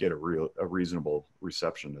you might get a reasonable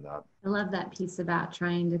reception to that. I love that piece about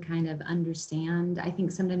trying to kind of understand. I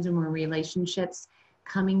think sometimes when we're in relationships,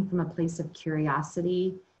 coming from a place of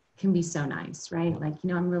curiosity can be so nice, right? Like,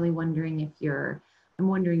 I'm wondering if you're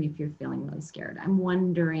feeling really scared. I'm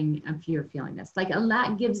wondering if you're feeling this. Like,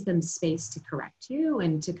 that gives them space to correct you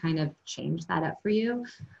and to kind of change that up for you.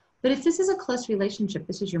 But if this is a close relationship,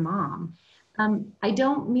 this is your mom. I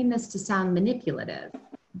don't mean this to sound manipulative,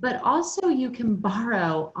 but also you can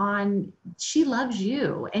borrow on, she loves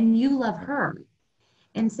you and you love her.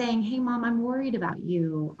 And saying, hey, mom, I'm worried about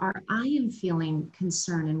you, or I am feeling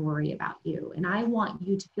concern and worry about you. And I want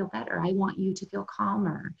you to feel better. I want you to feel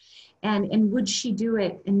calmer. And would she do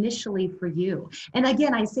it initially for you? And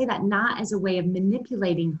again, I say that not as a way of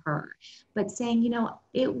manipulating her, but saying,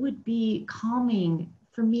 it would be calming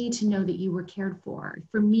for me to know that you were cared for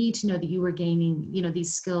me to know that you were gaining,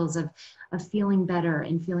 these skills of feeling better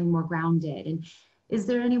and feeling more grounded. And is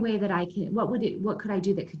there any way that I can, what could I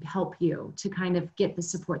do that could help you to kind of get the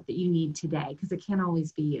support that you need today? Because it can't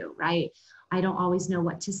always be you, right? I don't always know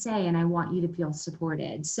what to say and I want you to feel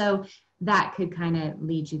supported. So that could kind of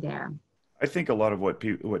lead you there. I think a lot of what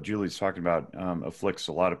Julie's talking about afflicts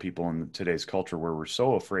a lot of people in today's culture where we're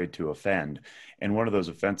so afraid to offend. And one of those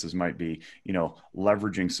offenses might be,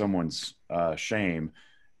 leveraging someone's shame.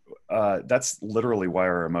 That's literally why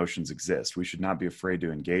our emotions exist. We should not be afraid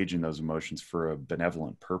to engage in those emotions for a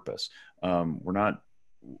benevolent purpose. We're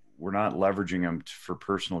we're not leveraging them for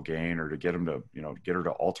personal gain or to get them to, get her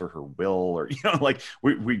to alter her will, or, like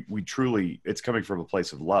we truly, it's coming from a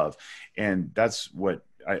place of love. And that's what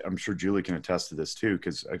I'm sure Julie can attest to this too,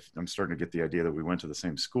 because I'm starting to get the idea that we went to the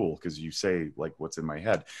same school, because you say like what's in my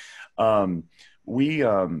head. We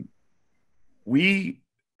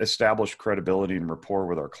establish credibility and rapport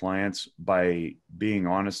with our clients by being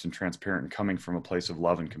honest and transparent and coming from a place of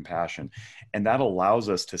love and compassion. And that allows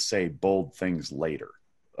us to say bold things later,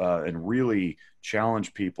 and really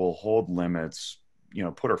challenge people, hold limits,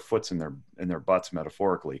 put our foots in their butts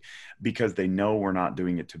metaphorically, because they know we're not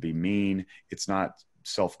doing it to be mean. It's not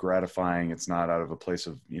self-gratifying. It's not out of a place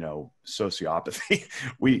of, sociopathy.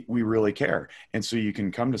 We really care. And so you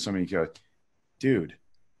can come to somebody and go, dude,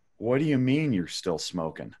 what do you mean you're still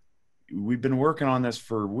smoking? We've been working on this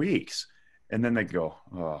for weeks. And then they go,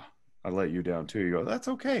 oh, I let you down too. You go, that's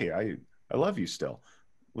okay. I love you still.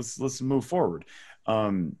 Let's move forward.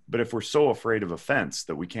 But if we're so afraid of offense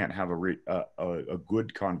that we can't have a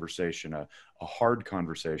good conversation, a hard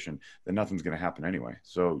conversation, then nothing's going to happen anyway.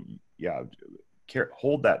 So yeah,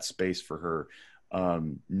 hold that space for her.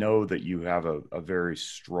 Know that you have a very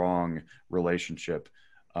strong relationship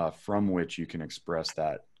from which you can express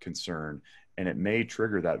that concern. And it may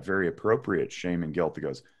trigger that very appropriate shame and guilt that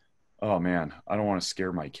goes, oh man, I don't want to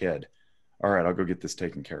scare my kid. All right, I'll go get this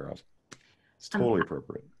taken care of. It's totally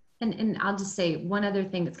appropriate. And I'll just say one other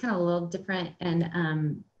thing that's kind of a little different,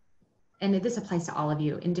 and this applies to all of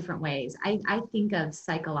you in different ways. I think of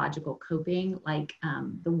psychological coping, like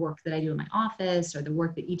the work that I do in my office, or the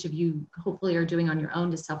work that each of you hopefully are doing on your own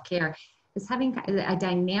to self-care, is having a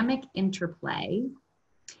dynamic interplay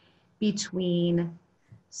between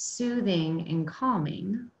soothing and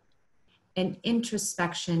calming and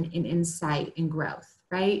introspection and insight and growth,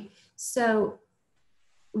 right? So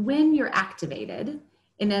when you're activated,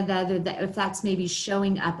 and if that's maybe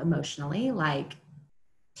showing up emotionally, like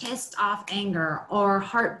pissed off anger or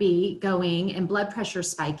heartbeat going and blood pressure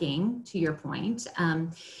spiking, to your point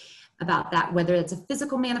about that, whether it's a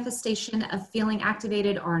physical manifestation of feeling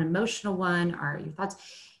activated or an emotional one, or your thoughts,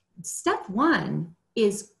 step one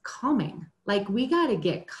is calming. Like, we got to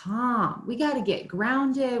get calm. We got to get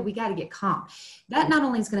grounded. We got to get calm. That not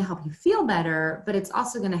only is going to help you feel better, but it's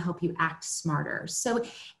also going to help you act smarter. So,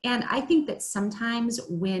 and I think that sometimes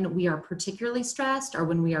when we are particularly stressed or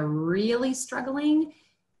when we are really struggling,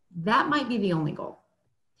 that might be the only goal.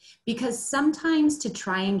 Because sometimes to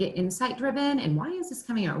try and get insight driven, and why is this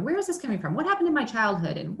coming out? Where is this coming from? What happened in my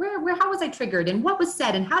childhood? And how was I triggered? And what was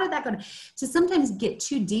said? And how did that go? To sometimes get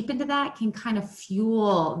too deep into that can kind of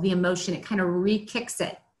fuel the emotion. It kind of re-kicks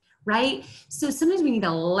it, right? So sometimes we need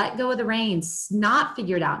to let go of the reins, not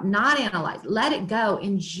figure it out, not analyze, let it go,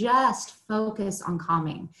 and just focus on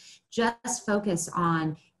calming. Just focus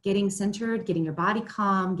on getting centered, getting your body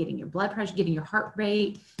calm, getting your blood pressure, getting your heart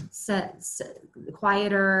rate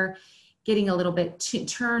quieter, getting a little bit to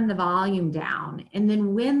turn the volume down. And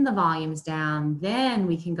then when the volume's down, then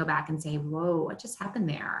we can go back and say, whoa, what just happened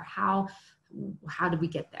there? How did we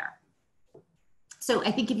get there? So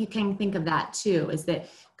I think if you can think of that too, is that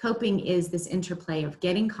coping is this interplay of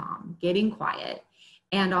getting calm, getting quiet,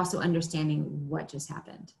 and also understanding what just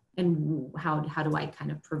happened and how do I kind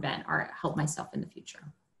of prevent or help myself in the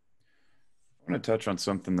future. I want to touch on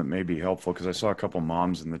something that may be helpful, because I saw a couple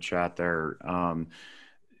moms in the chat there.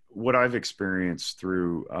 What I've experienced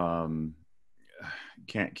through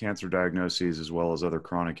cancer diagnoses, as well as other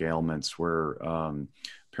chronic ailments, where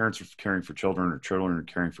parents are caring for children or children are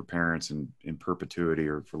caring for parents in perpetuity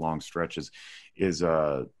or for long stretches, is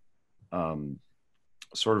sort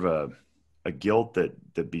of a guilt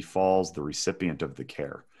that befalls the recipient of the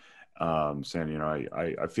care. Saying,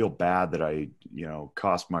 I feel bad that I,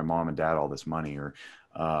 cost my mom and dad all this money, or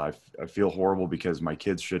I feel horrible because my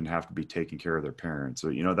kids shouldn't have to be taking care of their parents,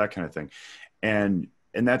 or, that kind of thing. And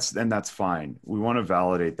that's fine. We want to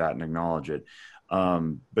validate that and acknowledge it.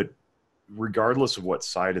 But regardless of what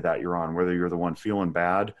side of that you're on, whether you're the one feeling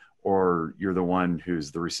bad or you're the one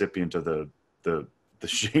who's the recipient of the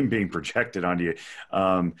shame being projected onto you,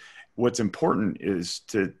 what's important is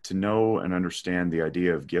to know and understand the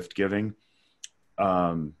idea of gift giving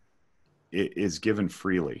is given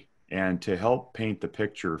freely, and to help paint the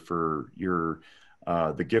picture for your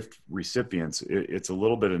the gift recipients. It's a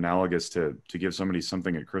little bit analogous to give somebody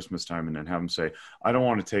something at Christmas time and then have them say, I don't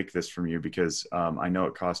want to take this from you because I know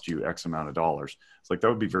it cost you X amount of dollars. It's like, that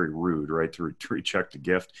would be very rude, right? To reject a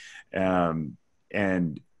gift. And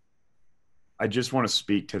I just want to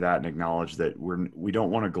speak to that and acknowledge that we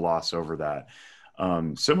don't want to gloss over that.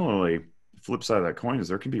 Similarly, the flip side of that coin is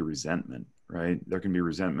there can be resentment, right? There can be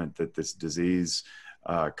resentment that this disease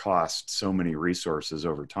costs so many resources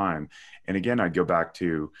over time. And again, I'd go back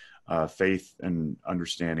to faith and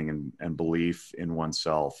understanding and belief in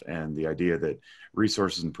oneself, and the idea that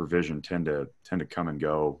resources and provision tend to come and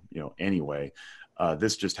go, anyway.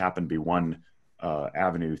 This just happened to be one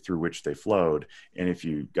avenue through which they flowed. And if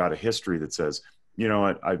you got a history that says, you know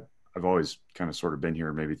what, I've always kind of sort of been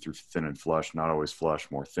here, maybe through thin and flush, not always flush,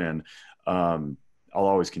 more thin. I'll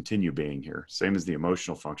always continue being here. Same as the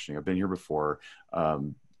emotional functioning. I've been here before.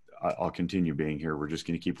 I'll continue being here. We're just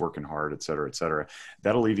going to keep working hard, et cetera, et cetera.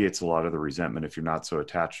 That alleviates a lot of the resentment if you're not so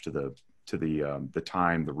attached to the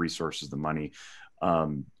time, the resources, the money.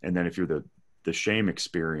 And then if you're the shame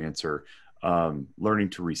experiencer,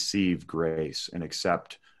 learning to receive grace and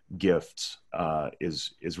accept gifts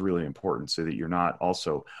is really important, so that you're not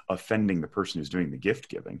also offending the person who's doing the gift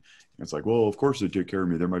giving. It's like, well, of course they take care of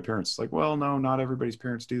me, they're my parents. It's like, well, no, not everybody's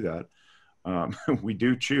parents do that. We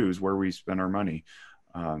do choose where we spend our money.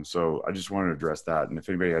 So I just wanted to address that. And if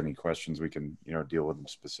anybody had any questions, we can, deal with them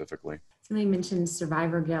specifically. Somebody mentioned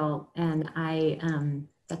survivor guilt, and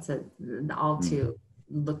that's all too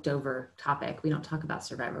looked over topic. We don't talk about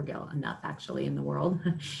survivor guilt enough, actually, in the world.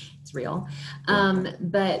 It's real.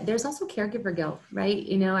 But there's also caregiver guilt, right?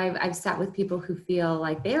 I've sat with people who feel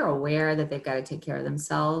like they're aware that they've got to take care of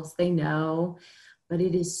themselves. They know, but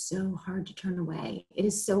it is so hard to turn away. It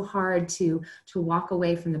is so hard to walk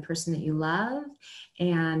away from the person that you love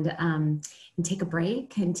and take a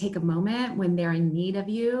break and take a moment when they're in need of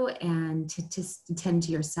you, and to tend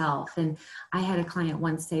to yourself. And I had a client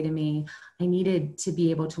once say to me, I needed to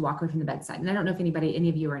be able to walk away from the bedside. And I don't know if any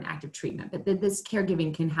of you are in active treatment, but this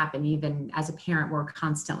caregiving can happen even as a parent. We're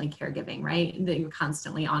constantly caregiving, right? That you're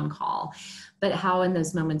constantly on call. But how in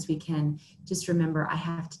those moments we can just remember, I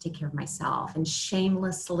have to take care of myself, and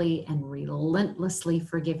shamelessly and relentlessly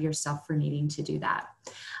forgive yourself for needing to do that.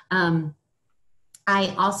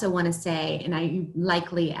 I also want to say, and I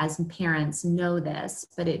likely as parents know this,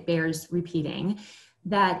 but it bears repeating,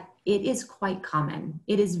 that it is quite common.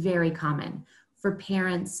 It is very common for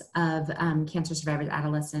parents of cancer survivors,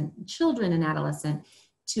 adolescent children and adolescent,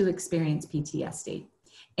 to experience PTSD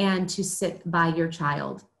and to sit by your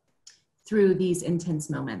child through these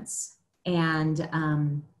intense moments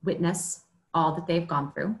and witness all that they've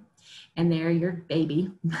gone through. And they're your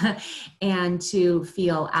baby, and to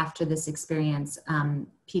feel after this experience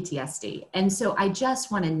PTSD. And so I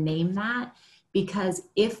just want to name that, because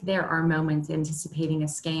if there are moments anticipating a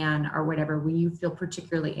scan or whatever where you feel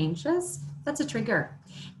particularly anxious, that's a trigger.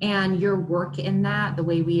 And your work in that, the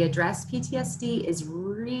way we address PTSD, is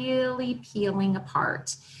really peeling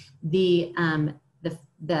apart the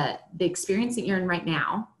experience that you're in right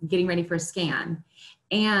now, getting ready for a scan,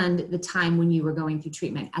 and the time when you were going through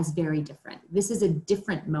treatment as very different. This is a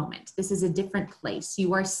different moment. This is a different place.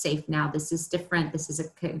 You are safe now. This is different. This is a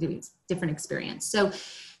different experience.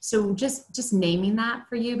 So just naming that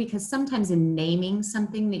for you, because sometimes in naming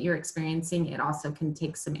something that you're experiencing, it also can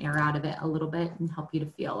take some air out of it a little bit and help you to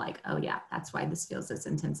feel like, oh yeah, that's why this feels as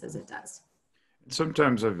intense as it does.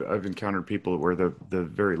 Sometimes I've encountered people where the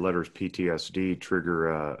very letters PTSD trigger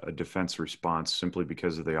a defense response simply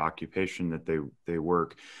because of the occupation that they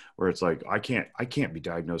work, where it's like, I can't be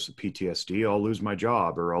diagnosed with PTSD. I'll lose my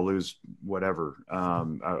job, or I'll lose whatever.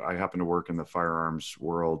 I happen to work in the firearms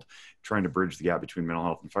world, trying to bridge the gap between mental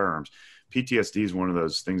health and firearms. PTSD is one of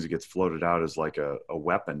those things that gets floated out as like a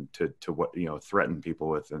weapon to what, threaten people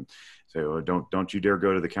with, and say, oh, don't you dare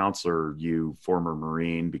go to the counselor, you former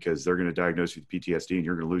Marine, because they're going to diagnose you with PTSD and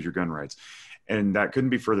you're going to lose your gun rights. And that couldn't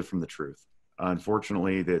be further from the truth.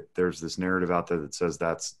 Unfortunately, that there's this narrative out there that says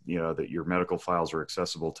that your medical files are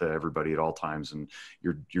accessible to everybody at all times, and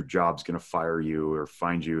your job's going to fire you or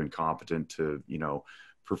find you incompetent to,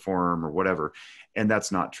 perform or whatever. And that's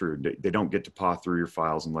not true. They don't get to paw through your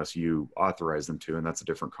files unless you authorize them to, and that's a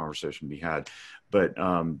different conversation to be had. But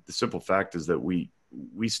the simple fact is that we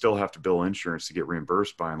still have to bill insurance to get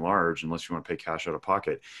reimbursed by and large, unless you want to pay cash out of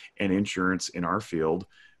pocket. And insurance in our field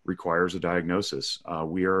requires a diagnosis.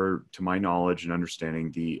 We are, to my knowledge and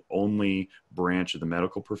understanding, the only branch of the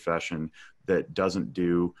medical profession that doesn't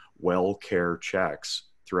do well care checks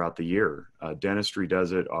throughout the year. Dentistry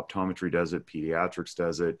does it, optometry does it, pediatrics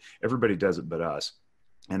does it, everybody does it but us.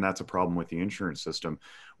 And that's a problem with the insurance system,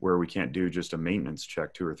 where we can't do just a maintenance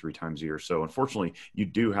check 2 or 3 times a year. So unfortunately, you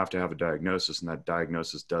do have to have a diagnosis, and that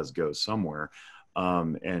diagnosis does go somewhere.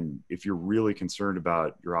 And if you're really concerned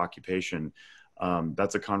about your occupation,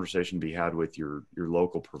 that's a conversation to be had with your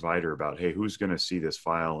local provider about, hey, who's going to see this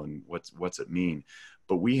file and what's it mean?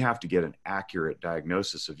 but we have to get an accurate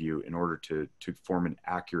diagnosis of you in order to form an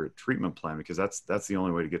accurate treatment plan, because that's the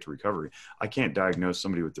only way to get to recovery. I can't diagnose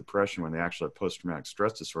somebody with depression when they actually have post-traumatic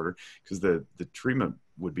stress disorder, because the treatment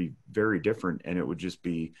would be very different, and it would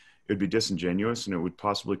be disingenuous, and it would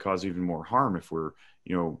possibly cause even more harm if we're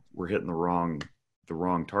hitting the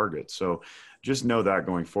wrong target. So just know that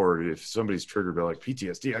going forward, if somebody's triggered by like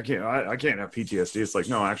PTSD, I can't have PTSD. It's like,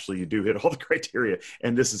 no, actually you do hit all the criteria,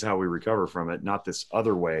 and this is how we recover from it, not this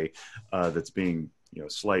other way that's being,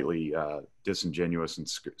 slightly disingenuous and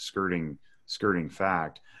skirting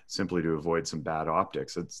fact simply to avoid some bad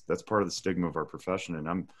optics. That's part of the stigma of our profession, and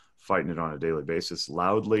I'm fighting it on a daily basis,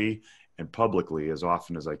 loudly and publicly as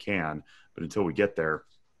often as I can. But until we get there,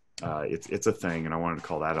 it's a thing, and I wanted to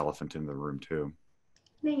call that elephant in the room too.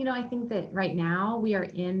 I think that right now we are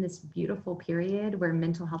in this beautiful period where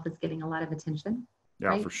mental health is getting a lot of attention. Yeah,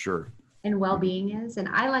 right? For sure. And well-being is. And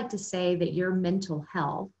I like to say that your mental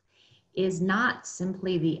health is not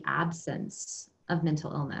simply the absence of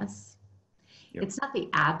mental illness. Yep. It's not the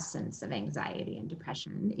absence of anxiety and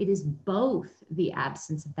depression. It is both the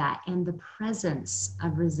absence of that and the presence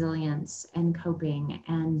of resilience and coping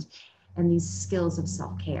and these skills of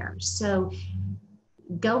self-care. So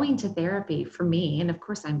going to therapy for me, and of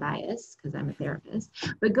course I'm biased because I'm a therapist,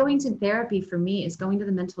 but going to therapy for me is going to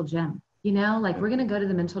the mental gym. We're going to go to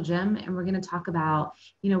the mental gym and we're going to talk about,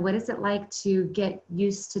 what is it like to get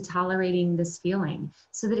used to tolerating this feeling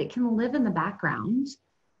so that it can live in the background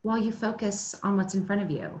while you focus on what's in front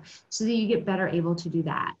of you, so that you get better able to do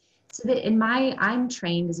that. So that I'm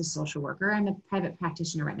trained as a social worker. I'm a private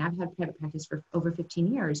practitioner right now. I've had private practice for over 15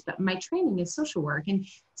 years, but my training is social work. And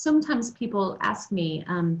sometimes people ask me,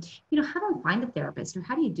 how do I find a therapist, or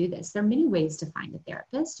how do you do this? There are many ways to find a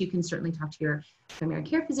therapist. You can certainly talk to your primary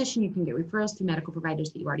care physician. You can get referrals through medical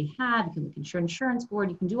providers that you already have. You can look at your insurance board.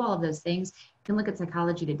 You can do all of those things. You can look at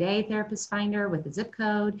Psychology Today, Therapist Finder with a zip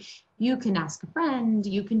code. You can ask a friend.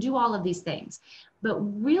 You can do all of these things. But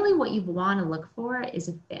really what you want to look for is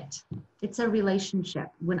a fit. It's a relationship.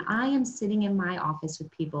 When I am sitting in my office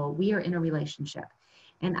with people, we are in a relationship.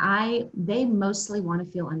 And they mostly want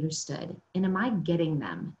to feel understood. And am I getting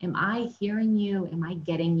them? Am I hearing you? Am I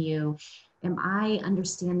getting you? Am I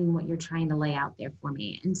understanding what you're trying to lay out there for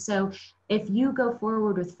me? And so if you go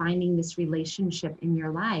forward with finding this relationship in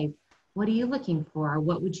your life, what are you looking for?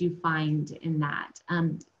 What would you find in that?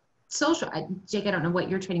 Jake, I don't know what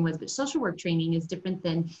your training was, but social work training is different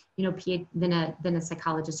than, than a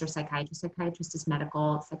psychologist or psychiatrist. Psychiatrist is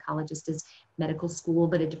medical, psychologist is medical school,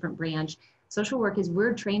 but a different branch. Social work is,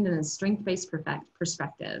 we're trained in a strength-based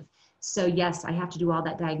perspective. So yes, I have to do all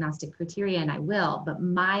that diagnostic criteria, and I will, but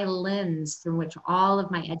my lens through which all of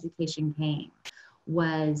my education came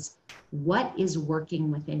was, what is working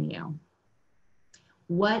within you?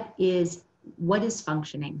 What is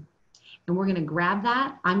functioning? And we're going to grab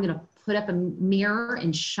that. I'm going to put up a mirror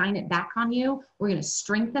and shine it back on you. We're going to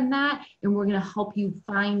strengthen that, and we're going to help you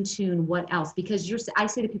fine tune what else. Because I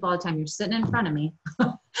say to people all the time, you're sitting in front of me.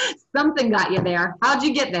 Something got you there. How'd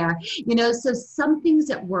you get there? So something's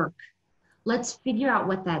at work. Let's figure out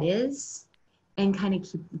what that is and kind of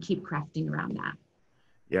keep crafting around that.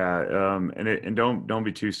 Yeah, and don't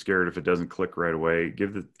be too scared if it doesn't click right away.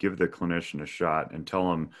 Give the clinician a shot and tell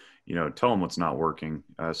them what's not working,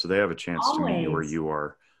 so they have a chance to meet you where you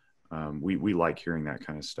are. We like hearing that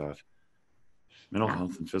kind of stuff. Mental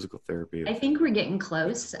health and physical therapy. I think we're getting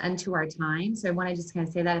close to our time, so I want to just kind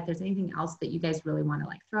of say that if there's anything else that you guys really want to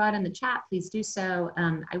throw out in the chat, please do so.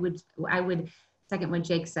 I would second what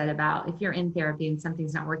Jake said about, if you're in therapy and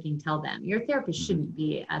something's not working, tell them. Your therapist shouldn't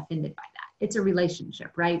be offended by that. It's a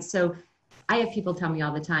relationship, right? So I have people tell me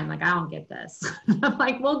all the time, I don't get this. I'm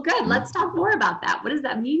like, well, good. Let's talk more about that. What does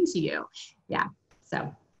that mean to you? Yeah.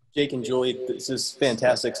 So Jake and Julie, this is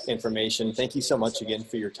fantastic information. Thank you so much again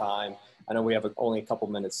for your time. I know we have only a couple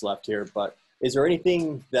minutes left here, but is there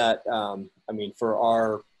anything that, for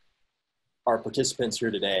our participants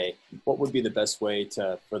here today, what would be the best way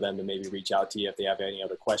for them to maybe reach out to you if they have any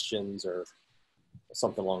other questions or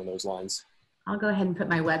something along those lines? I'll go ahead and put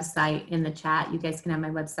my website in the chat. You guys can have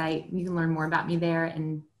my website. You can learn more about me there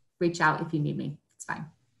and reach out if you need me. It's fine.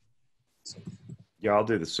 Yeah, I'll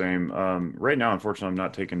do the same. Right now, unfortunately, I'm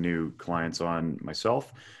not taking new clients on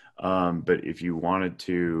myself. But if you wanted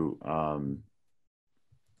to, let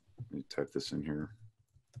me type this in here.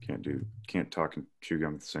 Can't talk and chew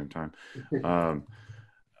gum at the same time.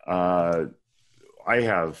 I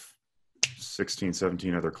have 16,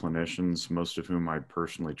 17 other clinicians, most of whom I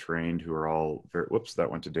personally trained, who are all whoops, that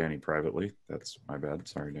went to Danny privately. That's my bad.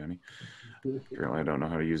 Sorry, Danny. Apparently I don't know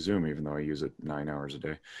how to use Zoom, even though I use it 9 hours a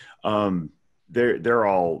day. They're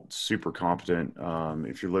all super competent.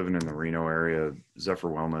 If you're living in the Reno area, Zephyr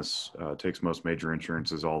Wellness takes most major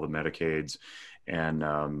insurances, all the Medicaids.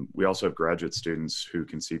 And we also have graduate students who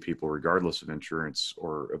can see people regardless of insurance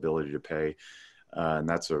or ability to pay. And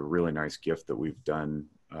that's a really nice gift that we've done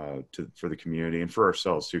for the community and for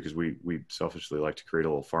ourselves too, because we selfishly like to create a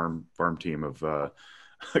little farm team of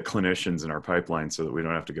clinicians in our pipeline so that we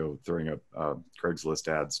don't have to go throwing up Craigslist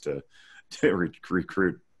ads to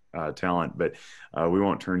recruit talent. But we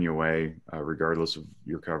won't turn you away regardless of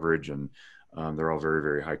your coverage, and they're all very,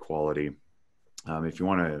 very high quality. If you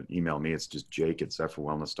want to email me, it's just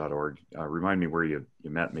jake@zephyrwellness.org. Remind me where you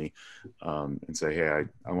met me, and say, hey,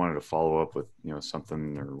 I wanted to follow up with,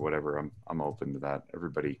 something or whatever. I'm open to that.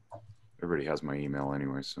 Everybody has my email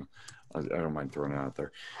anyway, so I don't mind throwing it out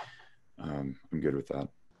there. I'm good with that.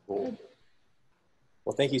 Cool.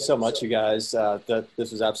 Well, thank you so much, you guys.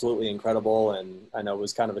 This was absolutely incredible, and I know it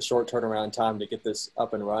was kind of a short turnaround time to get this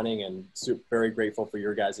up and running, and very grateful for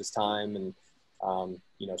your guys' time and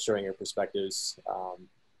sharing your perspectives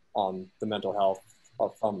on the mental health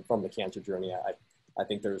from the cancer journey. I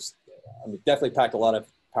think definitely packed a lot of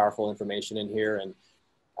powerful information in here, and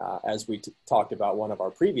as we talked about one of our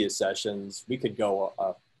previous sessions, we could go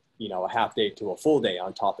a half day to a full day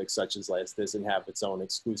on topics such as this and have its own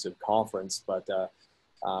exclusive conference. But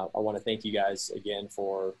I want to thank you guys again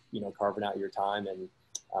for carving out your time, and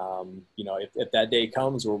if that day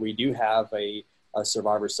comes where we do have a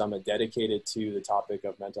Survivor Summit dedicated to the topic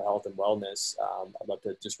of mental health and wellness, I'd love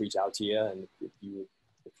to just reach out to you, and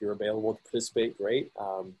if you're available to participate, great.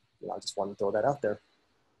 I just wanted to throw that out there.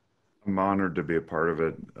 I'm honored to be a part of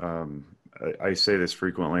it. I say this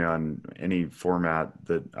frequently on any format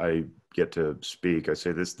that I get to speak. I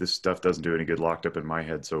say this stuff doesn't do any good locked up in my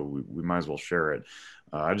head, so we might as well share it.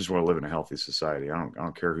 I just want to live in a healthy society. I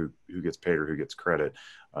don't care who gets paid or who gets credit.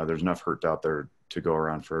 There's enough hurt out there to go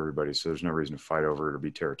around for everybody, so there's no reason to fight over it or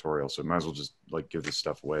be territorial. So might as well just give this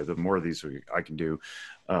stuff away. The more of these I can do,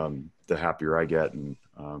 the happier I get, and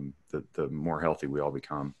the more healthy we all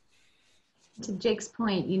become. To Jake's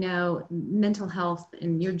point, mental health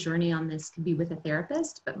and your journey on this could be with a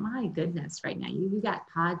therapist, but my goodness, right now you got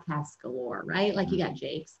podcasts galore, right? Like you got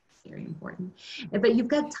Jake's, very important, but you've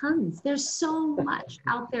got tons. There's so much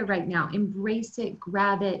out there right now. Embrace it,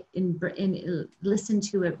 grab it, and listen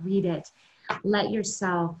to it, read it. Let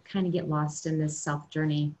yourself kind of get lost in this self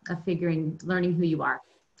journey of learning who you are.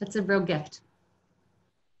 That's a real gift.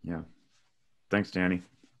 Yeah. Thanks, Danny.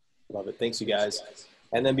 Love it. Thanks, you guys.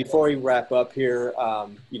 And then before we wrap up here,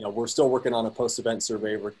 we're still working on a post-event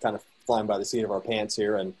survey. We're kind of flying by the seat of our pants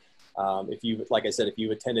here. And if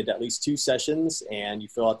you attended at least 2 sessions and you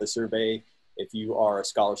fill out the survey, if you are a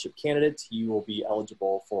scholarship candidate, you will be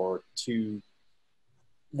eligible for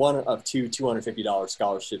one of two $250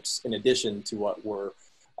 scholarships in addition to what we're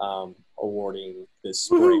awarding this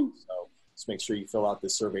spring. Woo-hoo! So just make sure you fill out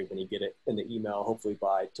this survey when you get it in the email, hopefully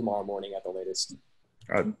by tomorrow morning at the latest.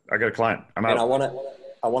 I got a client. I'm out. And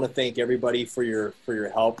I want to thank everybody for your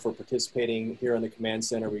help, for participating here in the command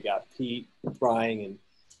center. We got Pete, Brian,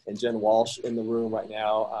 and Jen Walsh in the room right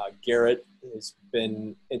now. Garrett has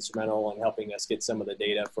been instrumental in helping us get some of the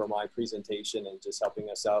data for my presentation and just helping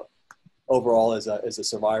us out overall as a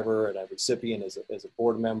survivor and a recipient, as a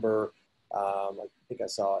board member. I think I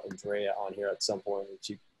saw Andrea on here at some point,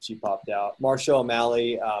 and she popped out. Marsha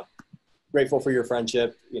O'Malley, grateful for your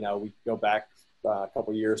friendship. We go back a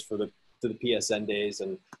couple years to the PSN days,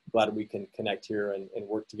 and glad we can connect here and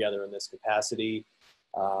work together in this capacity.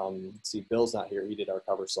 See, Bill's not here. He did our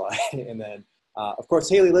cover slide. And then, of course,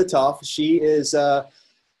 Haley Litov. She is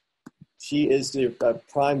the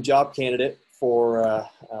prime job candidate for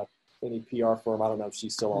any PR firm. I don't know if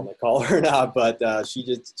she's still on the call or not, but she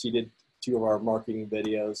did 2 of our marketing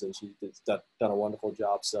videos, and she's done a wonderful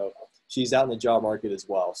job. So she's out in the job market as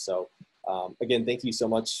well. So again, thank you so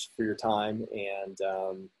much for your time. And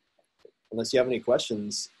unless you have any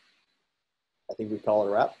questions, I think we call it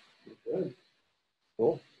a wrap. Good.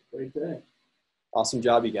 Cool. Great day. Awesome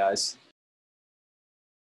job, you guys.